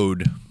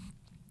showed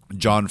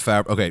Jon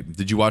Favreau. Okay,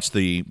 did you watch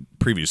the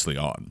previously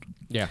on?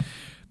 Yeah.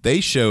 They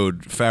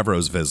showed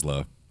Favreau's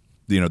Vizsla,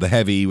 the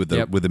heavy with the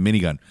Yep. with the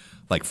minigun,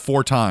 like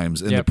 4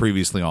 times in the Yep.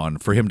 previously on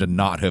for him to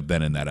not have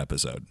been in that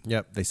episode.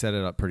 Yep. They set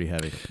it up pretty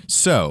heavy.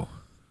 So,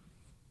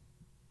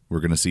 We're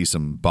going to see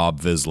some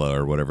Bob Vizsla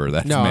or whatever.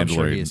 That's No, Mandalorian. I'm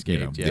sure he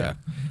escaped.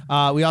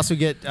 yeah. We also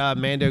get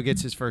Mando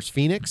gets his first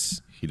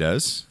Phoenix. He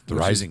does. The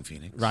Rising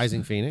Phoenix.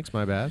 Rising Phoenix,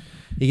 my bad.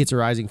 He gets a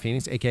Rising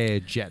Phoenix, a.k.a.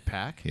 a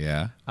jetpack.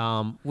 Yeah.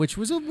 Which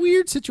was a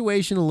weird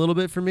situation a little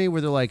bit for me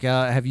where they're like,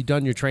 have you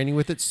done your training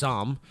with it?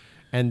 Some.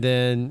 And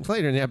then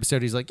later in the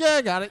episode, he's like, yeah,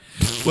 I got it.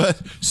 Well,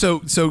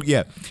 so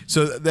yeah.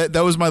 So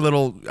that was my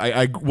little.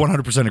 I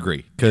 100%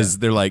 agree because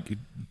they're like,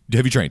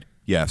 have you trained?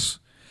 Yes.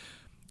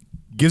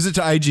 Gives it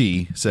to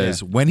IG.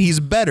 Says when he's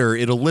better,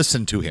 it'll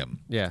listen to him.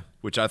 Yeah.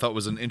 Which I thought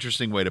was an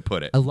interesting way to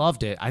put it. I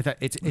loved it. I thought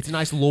it's a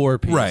nice lore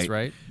piece,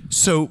 right?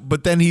 So,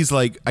 but then he's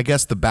like, I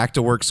guess the back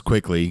to works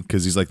quickly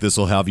because he's like, this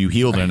will have you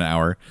healed in an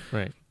hour.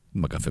 Right.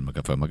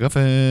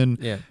 MacGuffin.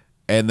 Yeah.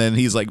 And then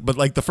he's like, but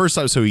like the first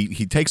time, so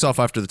he takes off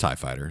after the TIE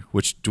fighter,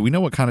 which do we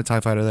know what kind of TIE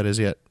fighter that is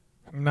yet?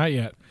 Not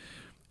yet.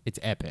 It's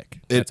epic.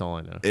 That's all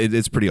I know.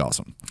 It's pretty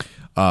awesome.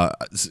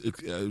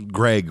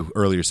 Greg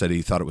earlier said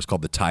he thought it was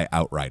called the TIE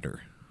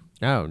Outrider.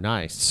 Oh,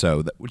 nice.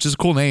 So, which is a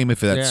cool name if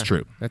that's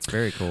true. That's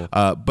very cool.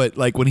 But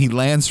like when he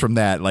lands from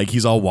that, like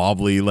he's all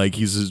wobbly, like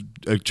he's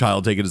a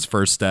child taking his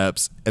first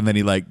steps, and then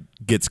he like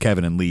gets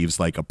Kevin and leaves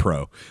like a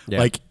pro,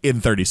 like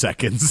in 30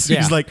 seconds. Yeah.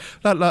 He's like,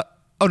 oh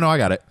no, I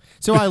got it.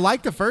 So I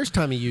like the first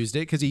time he used it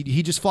because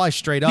he just flies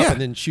straight up Yeah.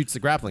 and then shoots the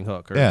grappling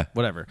hook or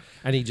whatever,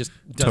 and he just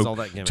does all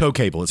that gimmick. Toe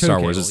cable. It's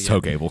Star Wars. It's toe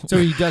cable. So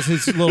he does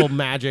his little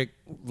magic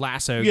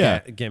lasso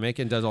gimmick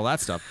and does all that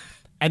stuff,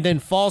 and then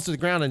falls to the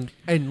ground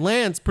and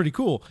lands pretty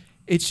cool.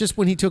 It's just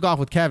when he took off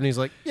with Kevin, he's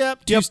like,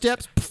 yep, two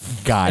steps,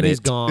 got and it. he's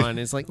gone.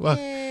 It's like,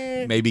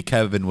 maybe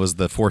Kevin was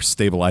the force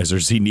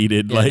stabilizers he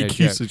needed. Yeah, like,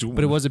 no joke.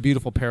 But it was a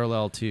beautiful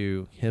parallel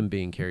to him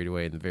being carried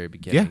away in the very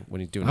beginning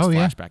when he's doing his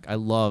flashback. I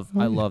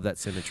love that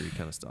symmetry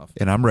kind of stuff.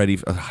 And I'm ready.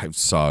 I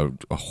saw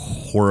a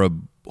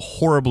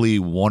horribly,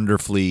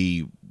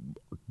 wonderfully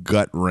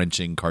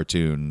gut-wrenching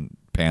cartoon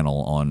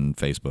panel on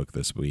Facebook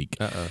this week,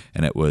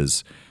 and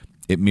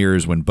it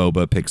mirrors when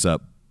Boba picks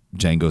up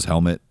Jango's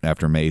helmet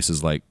after Mace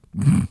is like.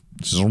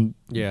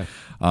 Yeah.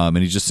 And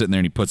he's just sitting there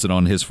and he puts it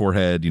on his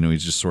forehead. You know,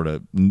 he's just sort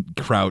of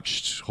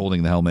crouched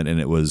holding the helmet, and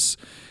it was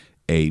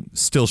a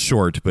still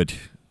short but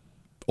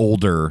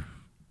older,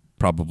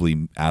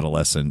 probably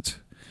adolescent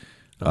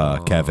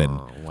Kevin.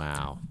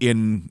 Wow.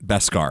 In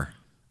Beskar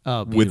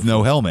with beautiful.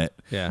 no helmet,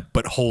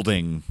 but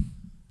holding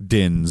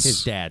Din's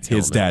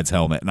his dad's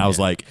helmet. And I was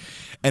like,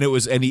 and it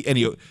was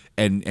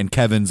and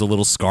Kevin's a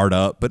little scarred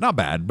up, but not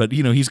bad. But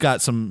you know, he's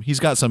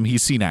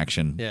seen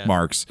action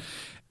marks.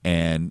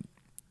 And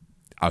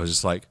I was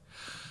just like,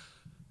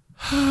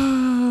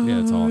 yeah,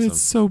 it's awesome.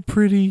 It's so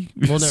pretty.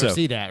 We'll never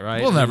see that,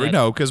 right? We'll never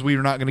know because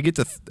we're not going to get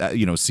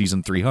to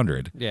season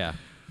 300. Yeah.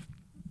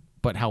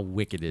 But how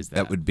wicked is that?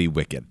 That would be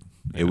wicked.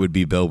 Yeah. It would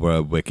be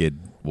Bilbo wicked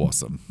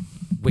awesome.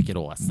 Wicked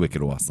awesome.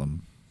 Wicked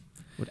awesome.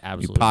 Would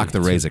absolutely. You park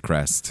the Razor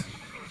Crest.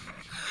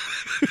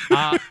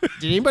 Did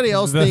anybody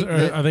else think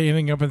that, are they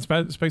ending up in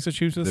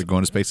Massachusetts? They're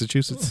going to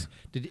Massachusetts.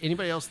 Did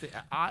anybody else think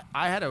I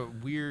had a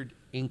weird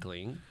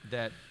inkling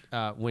that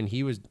when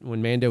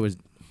Mando was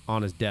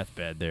on his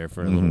deathbed there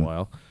for a little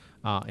while,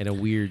 in a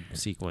weird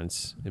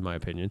sequence, in my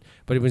opinion,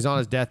 but he was on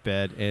his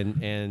deathbed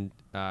and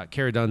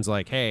Cara Dunn's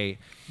like, hey,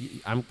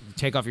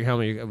 take off your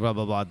helmet, blah,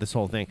 blah, blah, this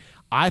whole thing.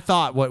 I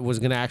thought what was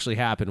going to actually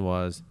happen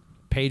was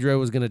Pedro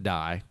was going to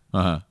die.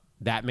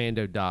 That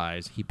Mando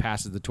dies. He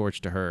passes the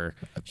torch to her.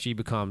 It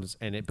becomes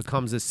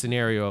this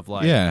scenario of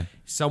like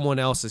someone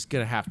else is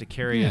going to have to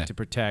carry it to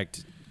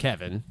protect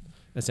Kevin,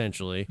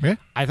 essentially. Yeah.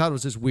 I thought it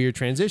was this weird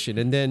transition.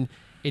 And then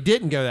it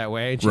didn't go that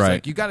way. And she's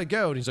like, you got to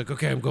go. And he's like,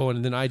 okay, I'm going.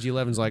 And then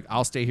IG-11's like,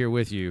 I'll stay here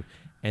with you.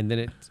 And then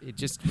it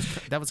just was,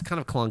 that was kind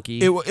of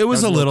clunky. It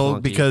was a little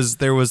because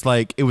there was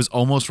like, it was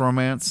almost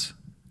romance.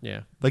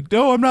 Yeah. Like,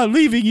 no, I'm not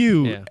leaving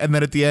you. Yeah. And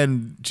then at the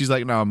end, she's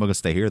like, no, I'm going to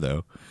stay here,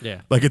 though.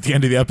 Yeah. Like, at the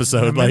end of the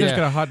episode. Like, like,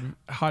 got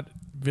a hot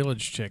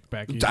village chick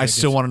back. I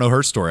still want to know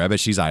her story. I bet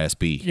she's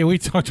ISB. Yeah, we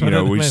talked about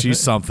it. She's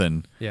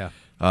something. Yeah.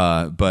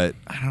 But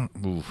I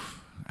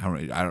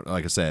don't,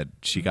 like I said,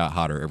 she got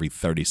hotter every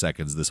 30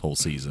 seconds this whole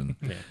season.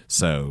 Yeah.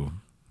 So,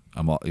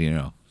 I'm all,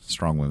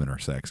 strong women are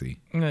sexy.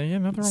 Yeah,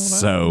 nothing wrong with that.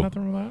 So,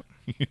 nothing wrong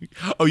with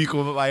that. Oh, you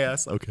come up my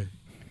ass? Okay.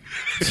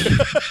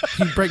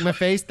 You break my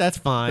face? That's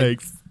fine.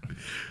 Thanks.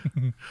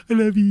 I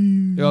love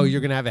you. Oh,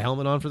 you're gonna have a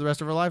helmet on for the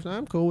rest of her life? No,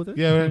 I'm cool with it.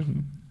 Yeah. Right.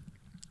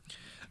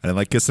 I didn't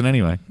like kissing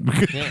anyway.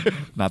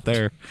 Not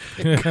there.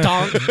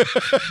 Donk.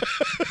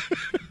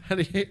 How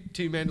do you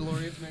two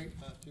Mandalorians make?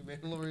 Two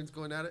Mandalorians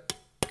going at it.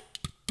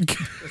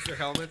 With their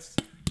helmets.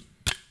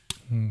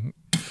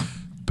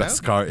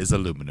 Beskar is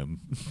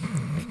aluminum.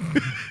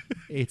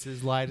 It's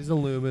as light as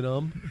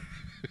aluminum.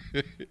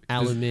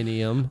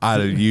 Aluminium.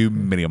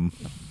 Aluminium.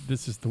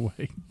 This is the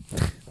way.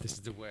 This is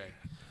the way.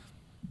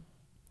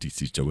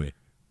 This is the way.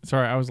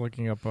 Sorry, I was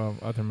looking up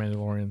other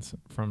Mandalorians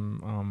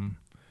from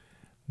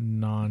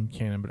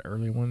non-canon but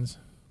early ones.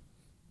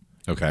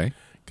 Okay.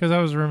 Because I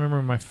was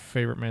remembering my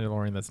favorite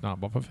Mandalorian that's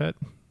not Boba Fett.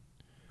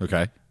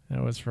 Okay.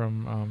 That was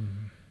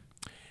from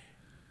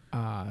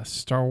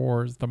Star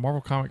Wars, the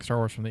Marvel comic Star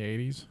Wars from the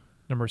 80s.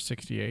 number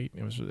 68.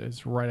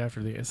 It's right after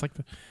it's like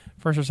the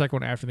first or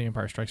second one after the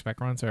Empire Strikes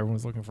Back run. So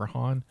everyone's looking for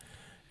Han,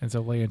 and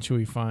so Leia and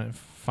Chewie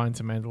find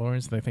some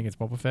Mandalorians. And they think it's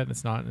Boba Fett, and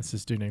it's not. And it's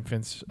this dude named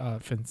Finn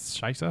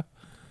Scheisse.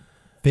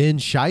 Finn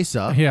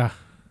Scheisse. Yeah,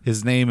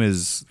 His name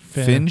is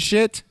Finn. Finn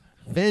shit.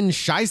 Finn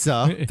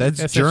Scheisse. That's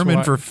SHY.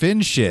 German for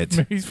Finn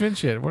shit. He's Finn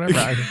shit.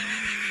 Whatever.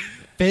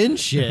 Finn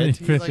shit.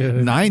 Finn shit.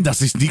 Nein,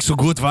 das ist nicht so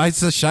gut,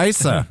 weiße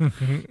Scheiße.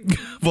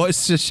 Wo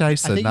ist die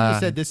Scheiße? I think you Nah. just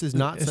said this is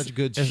not such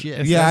good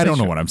shit. Yeah, I don't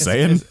know what I'm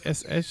saying.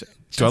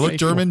 Do I look SHY.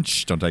 German?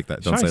 Shh, don't take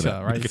that. Don't say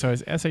that. Right? So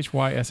it's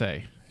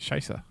SHYSA.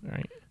 Scheisse,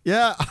 right?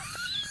 Yeah. I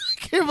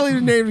can't believe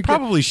the name.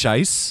 Probably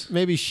Scheiß.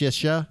 Maybe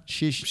Shisha.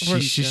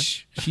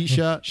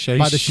 Shisha. Shish.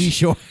 By the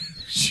seashore.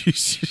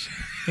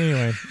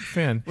 Anyway,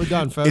 Finn. We're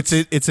done, folks.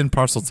 It's in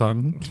parcel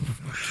tongue.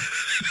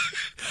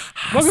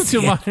 Welcome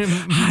to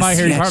my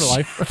Harry Potter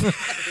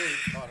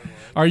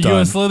life. Are you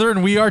Done. a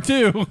Slytherin? We are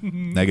too.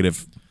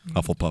 Negative.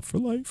 Hufflepuff for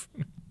life.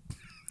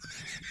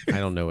 I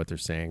don't know what they're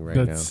saying right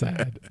That's now.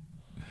 sad.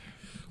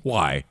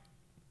 Why?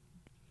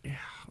 Yeah.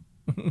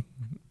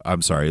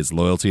 I'm sorry. Is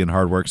loyalty and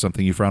hard work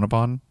something you frown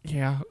upon?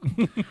 Yeah.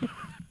 Do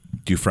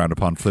you frown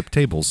upon flip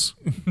tables?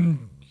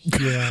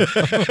 Yeah.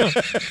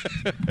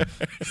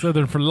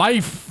 Slytherin for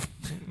life.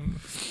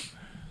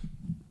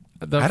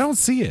 I don't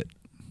see it.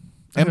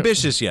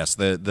 Ambitious, yes.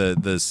 The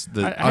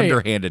Hey.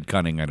 underhanded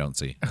cunning, I don't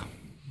see.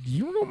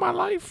 You don't know my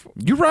life.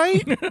 You're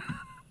right.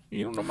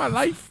 You don't know my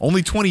life.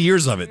 Only 20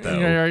 years of it, though.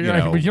 Yeah, you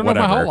know, but you don't know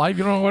my whatever. whole life.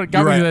 You don't know what got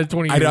You're me right. to that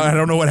 20 I years.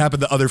 don't know what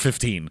happened the other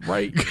 15.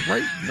 Right.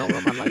 You don't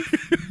know my life.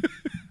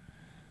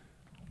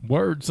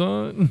 Word,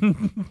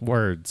 son.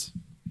 Words.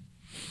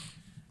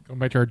 Going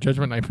back to our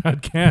Judgment Night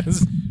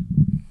podcast.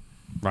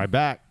 Right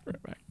back.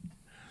 Right back.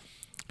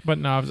 But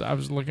no, I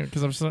was looking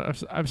because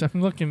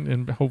I'm looking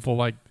and hopeful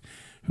like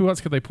who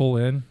else could they pull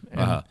in?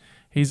 And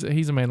he's a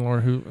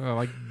Mandalorian who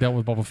like dealt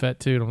with Boba Fett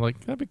too, and I'm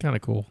like that'd be kind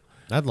of cool.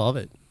 I'd love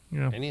it. You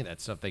know, Any of that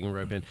stuff they can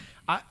rope in.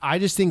 I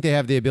just think they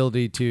have the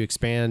ability to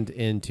expand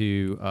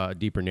into a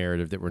deeper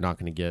narrative that we're not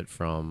going to get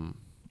from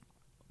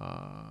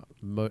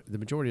the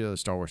majority of the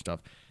Star Wars stuff.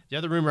 The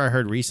other rumor I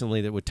heard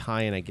recently that would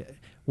tie in,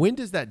 when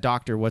does that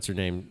Doctor what's her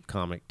name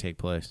comic take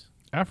place?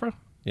 Afra.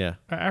 Yeah.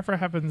 Afra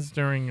happens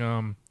during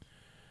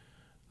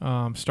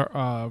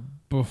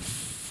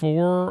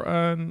before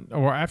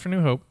or after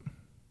New Hope.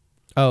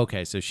 Oh,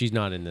 okay. So she's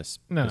not in this.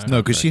 No,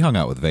 No, because she hung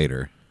out with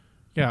Vader.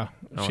 Yeah,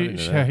 Oh, I didn't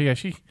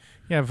know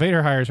that.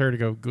 Vader hires her to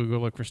go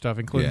look for stuff,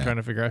 including Yeah. trying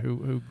to figure out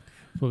who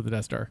flew the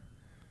Death Star.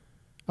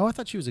 Oh, I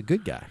thought she was a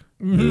good guy.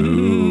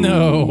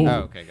 No, Oh,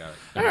 okay, got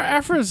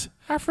it.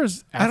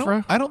 Afra's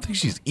Afra. I don't think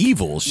she's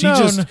evil.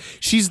 No.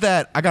 She's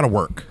that I gotta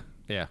work.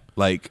 Yeah.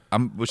 Like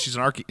she's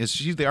an is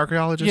she the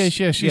archaeologist?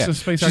 Yeah, she's a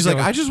space She's like,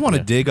 archaeologist. I just want to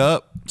Yeah. dig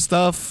up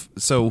stuff.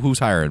 So who's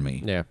hiring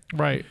me? Yeah.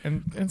 Right,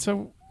 and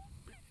so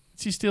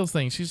she steals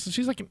things.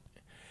 She's like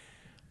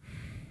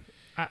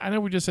I know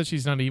we just said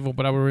she's not evil,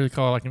 but I would really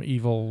call her like an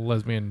evil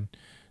lesbian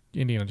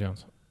Indiana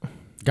Jones.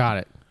 Got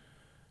it.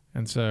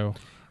 And so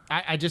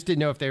I just didn't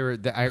know if they were.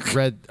 I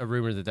read a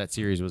rumor that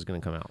series was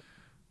going to come out.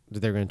 That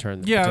they were going to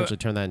potentially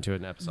turn that into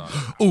an episode.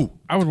 Ooh,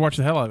 I would watch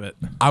the hell out of it.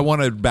 I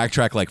want to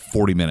backtrack like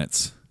 40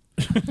 minutes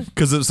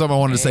because it's something I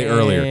wanted to say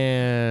earlier.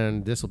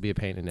 And this will be a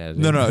pain in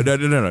editing. No.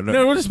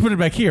 No, we'll just put it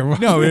back here.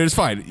 No, it's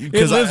fine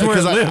because lives where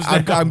it lives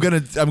I'm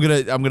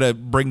gonna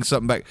bring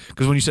something back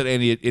because when you said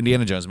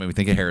Indiana Jones, it made me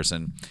think of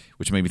Harrison,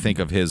 which made me think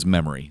of his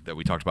memory that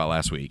we talked about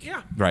last week.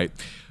 Yeah. Right.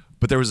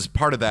 But there was this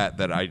part of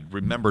that I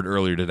remembered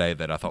earlier today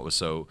that I thought was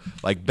so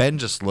like Ben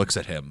just looks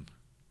at him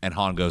and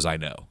Han goes, "I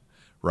know,"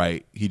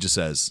 right? He just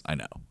says, "I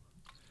know,"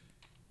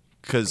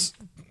 because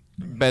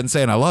Ben's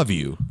saying, "I love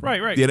you,"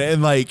 Right. You know,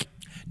 and like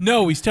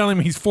No, he's telling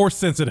me he's force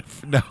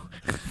sensitive. no,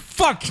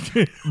 Fuck.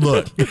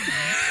 look.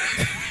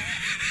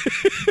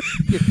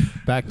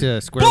 Back to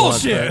square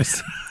Bullshit. one.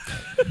 Folks.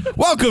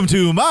 Welcome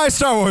to my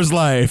Star Wars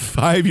life.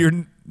 I'm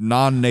your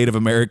non-Native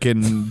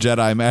American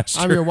Jedi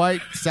master. I'm your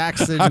white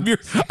Saxon.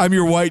 I'm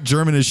your white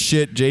German as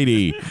shit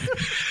JD.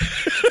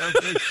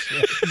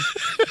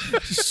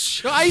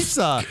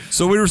 Scheisse.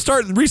 So we were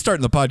restarting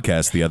the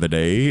podcast the other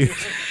day.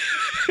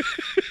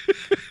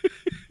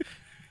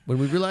 When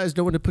we realized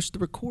no one had pushed the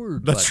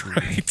record That's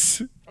button.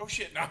 right. Oh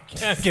shit! No,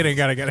 kidding.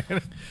 Got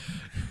it.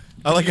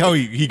 I like how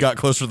he got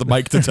closer to the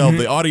mic to tell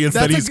the audience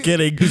that he's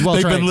kidding. He's well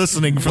They've trained. been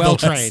listening for well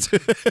the last.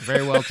 trained.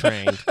 Very well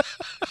trained.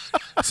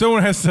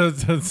 Someone has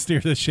to steer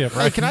the ship, Hey,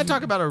 right? can I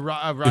talk about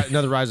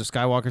another Rise of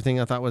Skywalker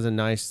thing I thought was a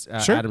nice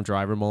Sure. Adam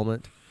Driver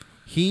moment?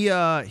 He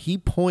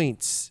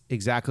points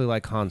exactly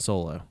like Han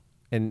Solo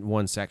in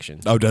one section.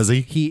 Oh, does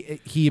he? He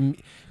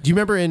do you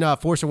remember in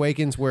Force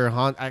Awakens where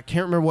Han, I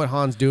can't remember what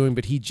Han's doing,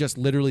 but he just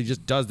literally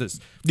just does this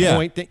Yeah.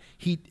 point thing.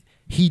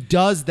 He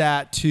does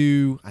that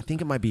to, I think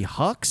it might be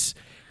Hux.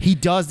 He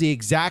does the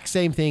exact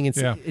same thing. It's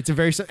a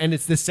very, and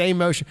it's the same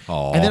motion.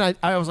 Aw. And then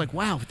I was like,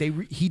 wow,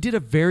 he did a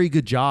very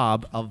good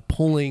job of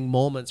pulling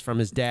moments from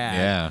his dad,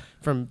 Yeah.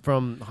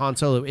 from Han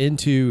Solo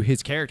into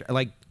his character,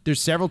 like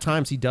there's several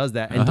times he does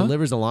that and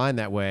delivers a line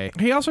that way.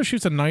 He also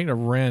shoots a Knight of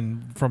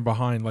Ren from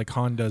behind, like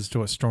Han does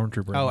to a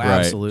stormtrooper. Oh, Right.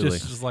 absolutely.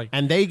 Just like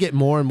And they get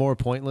more and more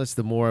pointless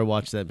the more I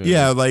watch that movie.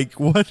 Yeah, like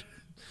what?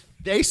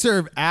 They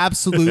serve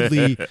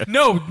absolutely.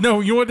 no.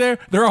 You know what?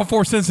 They're all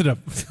Force sensitive,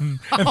 and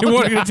they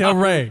wanted to tell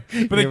Rey,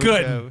 but they Here we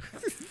couldn't. go.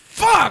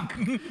 Fuck.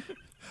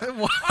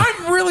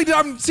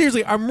 I'm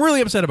seriously. I'm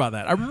really upset about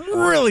that. I'm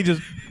really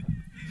just.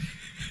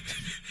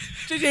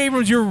 J.J.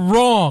 Abrams, you're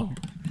wrong.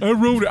 I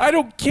wrote it. I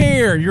don't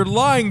care. You're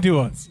lying to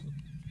us.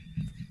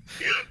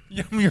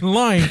 You're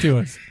lying to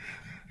us.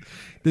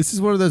 This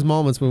is one of those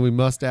moments when we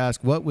must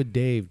ask, what would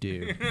Dave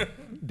do?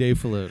 Dave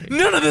Filoni.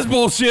 None of this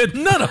bullshit.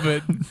 None of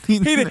it.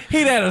 He'd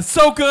had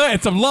Ahsoka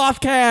and some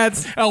loth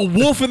cats, a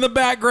wolf in the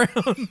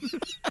background.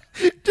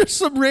 Just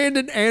some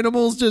random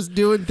animals just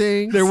doing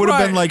things. There would have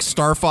been Right. like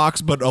Star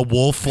Fox, but a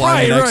wolf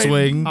flying an Right, right.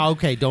 X-wing.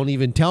 Okay, don't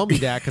even tell me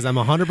that because I'm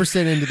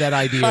 100% into that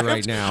idea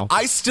right now.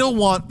 I still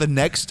want the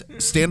next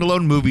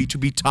standalone movie to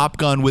be Top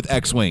Gun with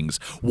X-wings.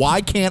 Why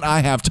can't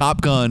I have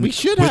Top Gun We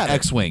should with have it.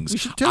 X-wings? We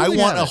should totally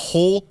I want have a it.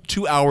 whole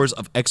 2 hours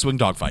of X-wing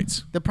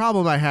dogfights. The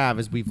problem I have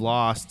is we've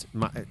lost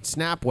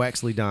Snap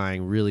Wexley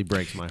dying really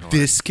breaks my heart.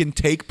 This can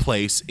take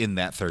place in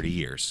that 30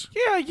 years.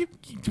 Yeah,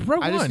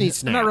 Rogue I One. just need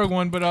Snap. Not Rogue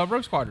One, but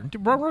Rogue Squadron.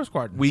 Rogue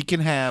Squadron. We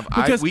can have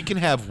Because- we can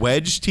have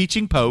Wedge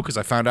teaching Poe because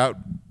I found out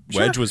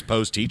Wedge was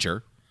Poe's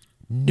teacher.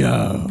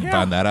 No. Yeah.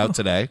 Found that out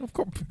today, Of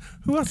course.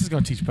 Who else is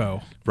going to teach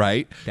Poe?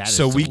 right? That is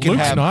So we can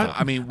Luke's have. not.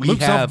 I mean, we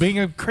Luke's off have. being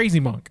a crazy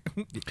monk.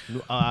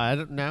 I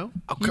don't know.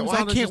 He Okay, was why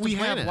on can't just a we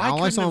have? planet. Why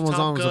All I saw couldn't was have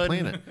on was a Top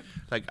planet. Gun?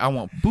 Like I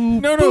want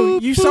boop. No,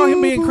 you saw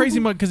him being boop, crazy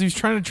boop. monk because he was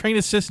trying to train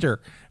his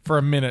sister for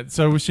a minute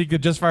so she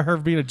could justify her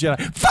being a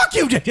Jedi. Fuck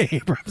you, J.J.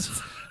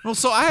 Abrams. Well,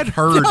 so I had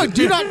heard. No,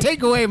 do not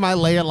take away my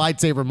Leia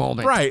lightsaber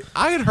moment. Right,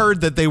 I had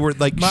heard that they were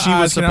like My she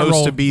eyes was cannot supposed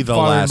roll to be the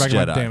farther last back of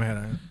my Jedi. damn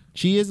head.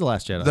 She is the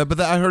last Jedi. But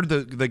I heard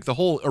the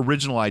whole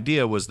original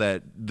idea was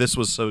that this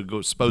was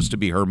supposed to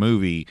be her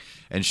movie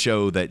and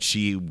show that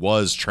she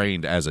was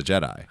trained as a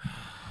Jedi.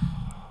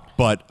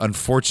 But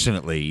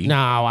unfortunately,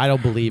 no, I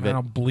don't believe I it.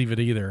 don't believe it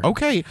either.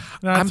 okay,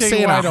 No, I'll I'm tell you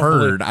saying why I I don't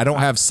heard. believe- I don't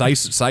have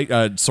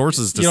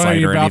sources to You don't have cite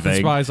any or Balkan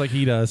anything. spies like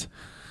he does.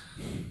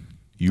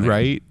 You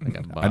right?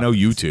 I know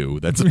you two.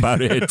 That's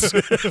about it.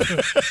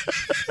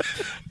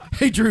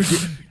 Hey, Drew,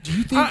 do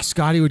you think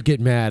Scotty would get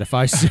mad if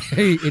I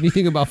say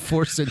anything about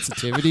force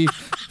sensitivity?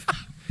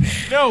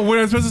 No, when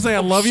I'm supposed to say I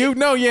love you?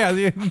 No, yeah. I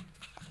need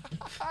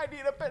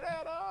a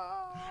banana.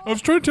 I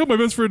was trying to tell my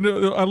best friend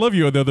I love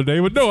you the other day,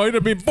 but no, I ended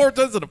up being force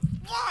sensitive.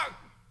 Fuck!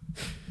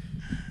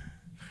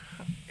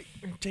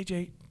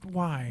 JJ,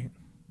 why?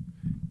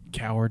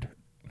 Coward.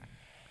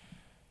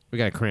 We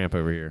got a cramp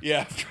over here.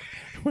 Yeah,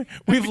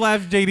 We've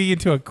laughed JD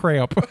into a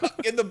cramp.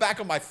 in the back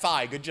of my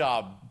thigh. Good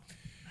job.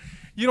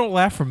 You don't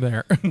laugh from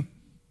there.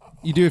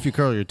 You do if you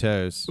curl your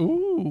toes.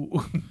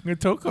 Ooh, a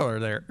toe color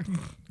there.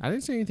 I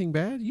didn't say anything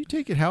bad. You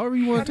take it however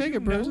you want to take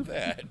it, bro.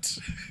 That.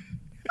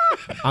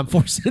 I'm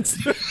force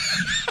sensitive.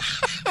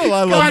 Oh,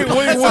 I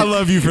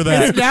love you for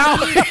that.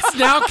 It's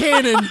now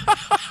canon.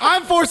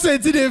 I'm force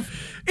sensitive.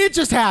 It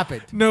just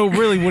happened. No,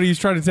 really, what he's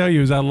trying to tell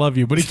you is I love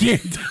you, but he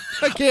can't.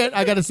 I can't.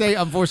 I got to say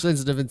I'm force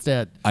sensitive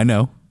instead. I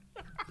know.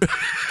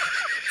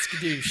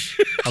 Skadoosh.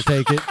 I'll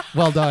take it.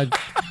 Well done.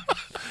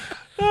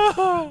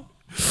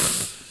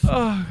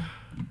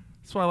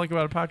 That's what I like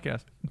about a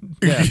podcast.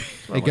 Yeah.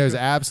 It goes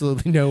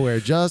absolutely nowhere,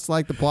 just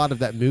like the plot of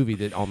that movie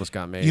that almost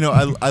got made. You know,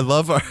 I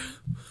love our.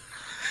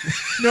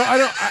 No, I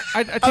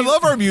don't. I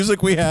love our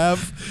music we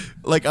have.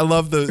 Like I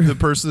love the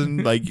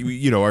person, like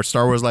you know, our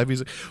Star Wars live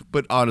music.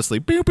 But honestly,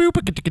 we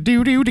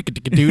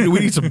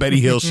need some Benny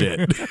Hill shit.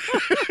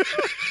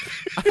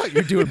 I thought you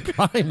were doing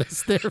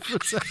Primus there for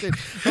a second.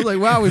 I was like,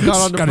 wow, we've gone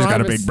on to Scotty's Primus.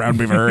 got a big brown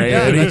beaver Yeah,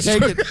 head. I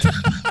take it.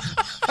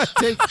 I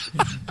take.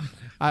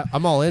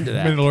 I'm all into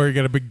that. Mandalorian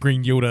got a big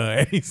green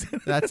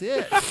Yoda. That's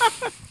it.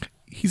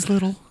 He's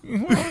little.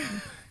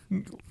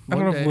 I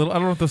don't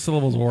know if the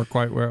syllables work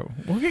quite well.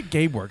 We'll get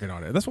Gabe working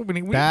on it. That's what we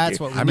need. That's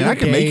what we I mean, need. I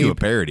can make you a Gabe.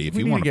 parody if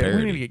you want a We need to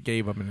parody. get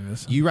Gabe up into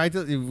this. You write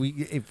the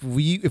if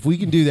we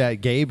can do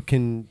that, Gabe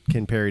can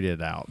parody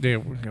it out, Yeah,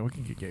 we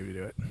can get Gabe to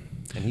do it.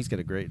 and he's got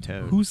a great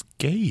tone. Who's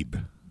Gabe?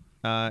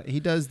 He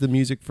does the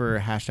music for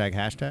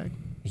hashtag.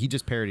 He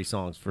just parodies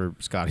songs for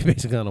Scotty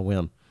basically on a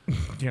whim.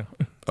 Yeah.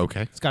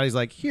 Okay. Scotty's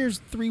like, here's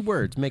 3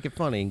 words, make it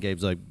funny, and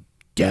Gabe's like,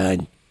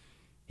 done.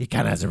 He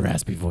kind of has a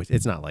raspy voice.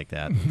 It's not like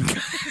that.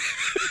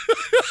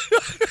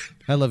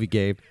 I love you,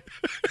 Gabe.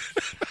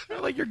 I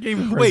like your Gabe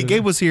impression. Wait,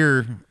 Gabe was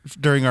here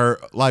during our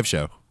live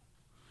show.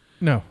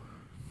 No,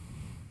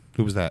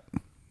 Who was that?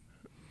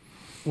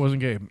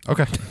 wasn't Gabe.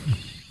 Okay.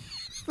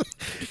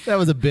 That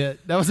was a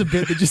bit.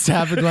 That just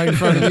happened right in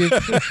front of you.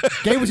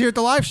 Gabe was here at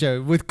the live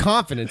show with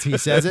confidence. He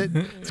says it.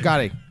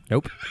 Scotty,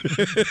 nope.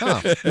 Oh,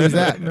 who was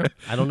that?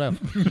 I don't know.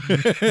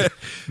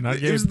 Not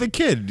It Gabe. was the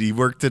kid. He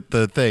worked at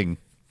the thing.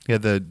 He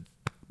had the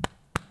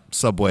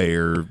Subway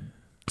or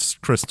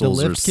Crystals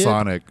The or Lyft kid?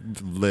 Sonic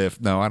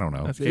Lyft. No, I don't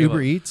know. That's The Caleb.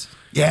 Uber Eats.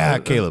 Yeah,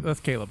 That's- Caleb. That's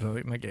Caleb,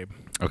 not Gabe.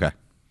 Okay.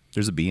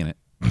 There's a B in it.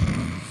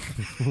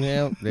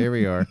 Yeah, there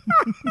we are.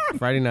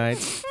 Friday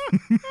nights.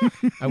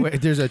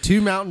 There's a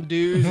 2 Mountain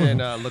Dews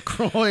and a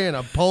LaCroix and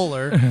a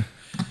Polar. What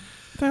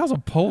the hell's a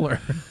Polar?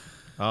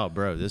 Oh,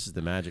 bro, this is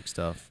the magic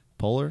stuff.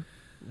 Polar?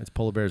 It's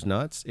Polar Bear's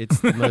nuts. It's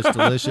the most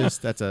delicious.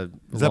 That's a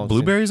Is that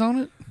blueberries on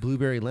it?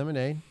 Blueberry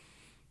lemonade.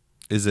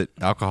 Is it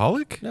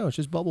alcoholic? No, it's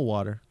just bubble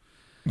water.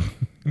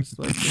 It's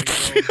like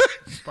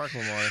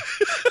sparkling water.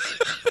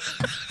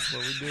 That's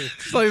what we do.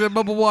 It's like that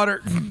bubble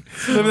water.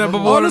 Living that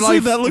bubble water Honestly,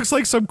 life. that looks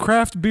like some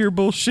craft beer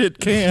bullshit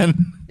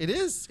can. It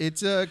is.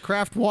 It's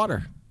craft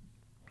water.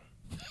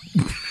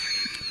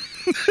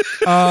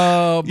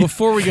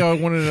 Before we go, I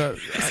wanted to.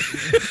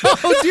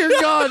 Oh, dear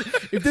God.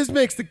 If this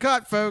makes the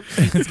cut, folks.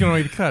 It's going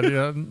to make the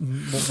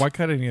cut. Why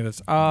cut any of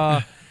this?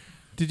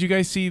 Did you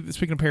guys see?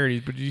 Speaking of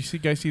parodies, but did you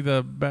guys see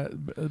the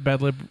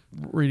bad lib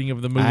reading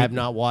of the movie? I have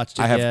not watched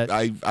it yet.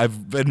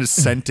 I've been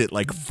sent it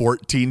like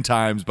 14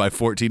 times by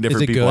 14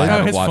 different it people. good? I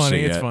haven't it's watched funny.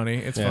 it yet. It's funny.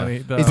 It's Yeah. funny.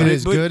 Is it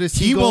as But good as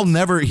he will Seagulls?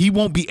 never. He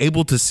won't be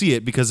able to see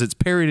it because it's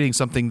parodying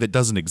something that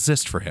doesn't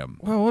exist for him.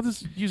 Well, we'll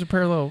just use a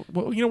parallel.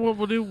 Well, you know what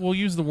we'll do? We'll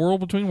use the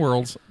world between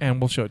worlds, and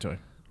we'll show it to him.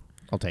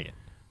 I'll take it.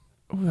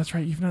 Oh, that's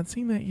right. You've not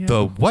seen that yet.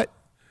 The what?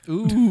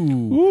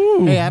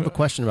 Ooh. Hey, I have a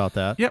question about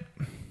that. Yep.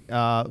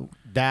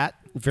 That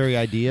very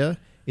idea,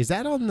 is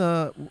that on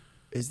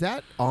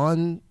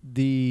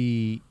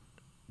the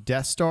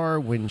Death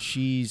Star when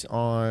she's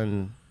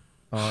on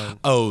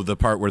Oh, the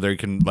part where they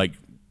can like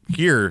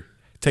here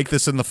take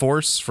this in the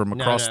Force from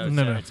across.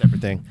 No. it's a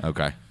separate thing.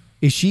 Okay.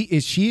 Is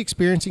she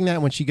experiencing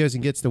that when she goes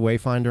and gets the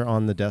Wayfinder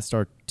on the Death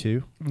Star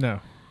too? No.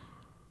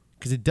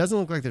 Because it doesn't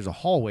look like there's a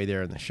hallway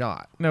there in the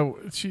shot. No.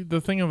 The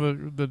thing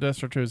of the Death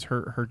Star 2 is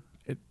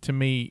to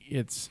me,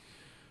 it's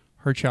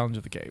her challenge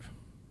of the cave.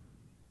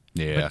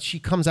 Yeah. But she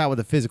comes out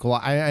with a physical.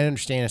 I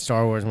understand a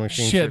Star Wars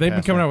machine. Shit, they've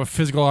been coming out with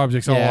physical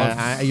objects all along.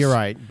 Yeah, you're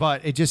right.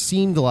 But it just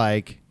seemed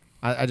like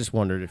I just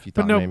wondered if you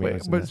thought But no, maybe it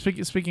was in but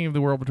this. speaking of the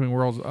world between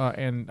worlds,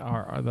 and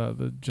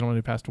the gentleman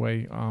who passed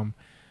away,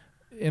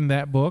 in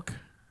that book,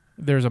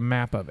 there's a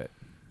map of it.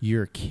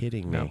 You're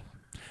kidding me. No.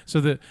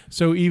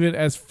 So even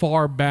as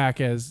far back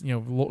as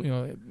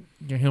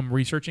him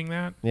researching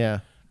that, Yeah.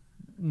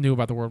 knew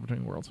about the world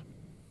between worlds.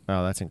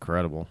 Oh, that's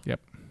incredible.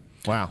 Yep.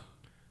 Wow.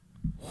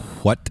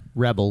 What?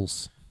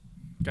 Rebels.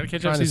 Got to catch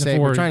up Trying to season say,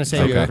 4. we're trying to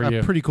say Okay. a,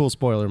 a pretty cool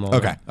spoiler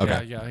moment. Okay.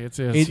 Okay. Yeah, it's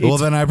Well,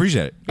 then I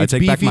appreciate it. I It's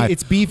take beefy, back my.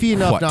 it's beefy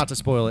enough What? not to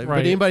spoil it. Right.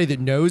 But anybody that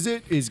knows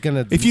it is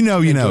gonna. If you know,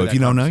 you enjoy know. that If you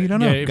don't know, you don't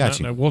know. yeah, Got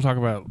you. no, we'll talk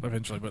about it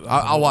eventually, but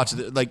I'll watch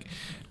it. Like,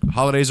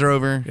 holidays are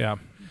over. Yeah.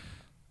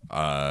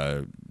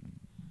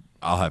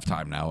 I'll have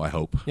time now. I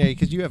hope. Yeah,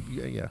 because you have.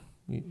 Yeah.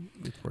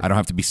 I don't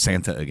have to be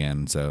Santa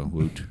again. So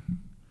woot.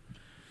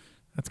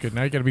 That's good.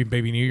 Now you got to be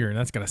Baby New Year, and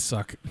that's gonna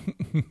suck.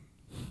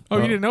 Oh,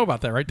 you didn't know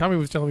about that, right? Tommy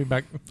was telling me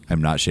back.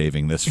 I'm not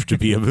shaving this to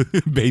be a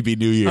baby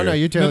New Year. Oh no,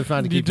 you're totally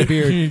fine to keep the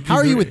beard. How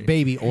are you with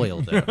baby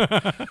oil though?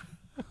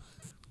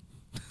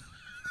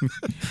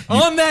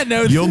 On that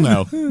note, You'll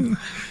know.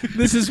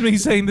 this is me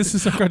saying this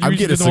is our contribution. I'm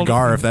getting a to the whole-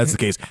 cigar if that's the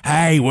case.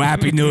 Hey, well,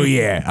 Happy New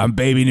Year. I'm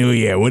Baby New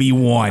Year. What do you I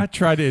want?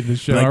 tried to end the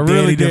show. Like I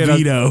really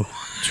Danny did. DeVito.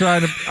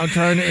 I'm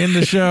trying to end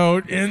the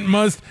show. It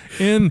must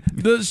end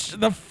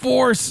the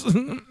force.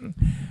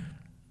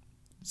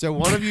 So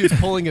one of you is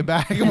pulling it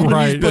back, and one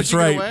Right, of you is That's pushing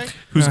it right. away.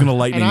 Who's going to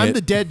lightning And I'm it?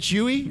 the dead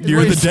Chewie.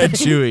 You're the dead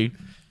Chewie.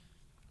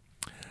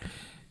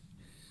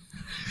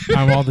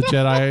 I'm all the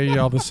Jedi,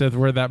 all the Sith.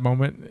 We're at that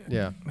moment.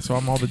 Yeah. So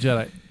I'm all the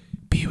Jedi.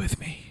 Be with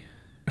me.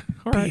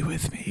 All right. Be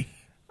with me.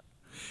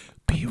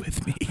 Be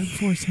with me. I'm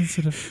force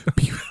sensitive.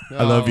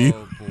 I love you.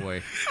 Oh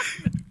boy.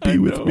 Be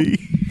with me.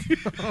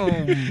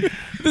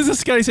 This is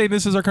Scotty saying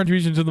this is our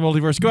contribution to the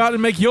multiverse. Go out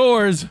and make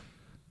yours.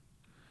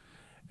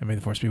 And may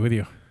the force be with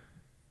you.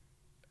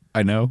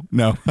 I know.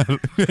 No.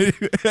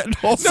 And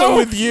also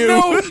with you.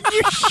 No,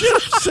 you should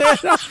have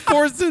said I'm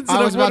force sensitive.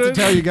 I was about to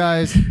tell you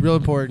guys, real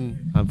important.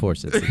 I'm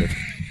force sensitive.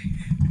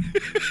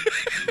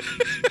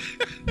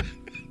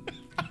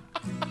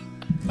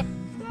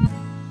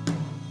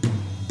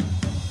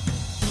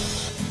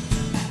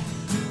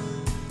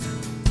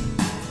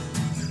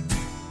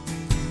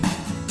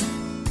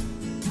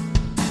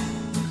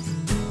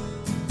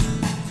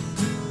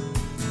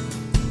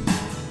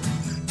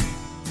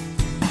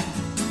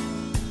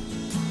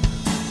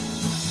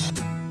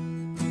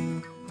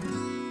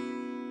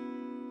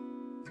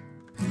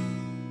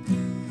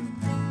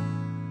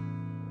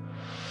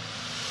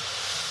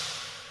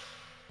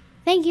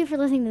 Thank you for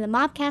listening to the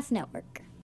Mobcast Network.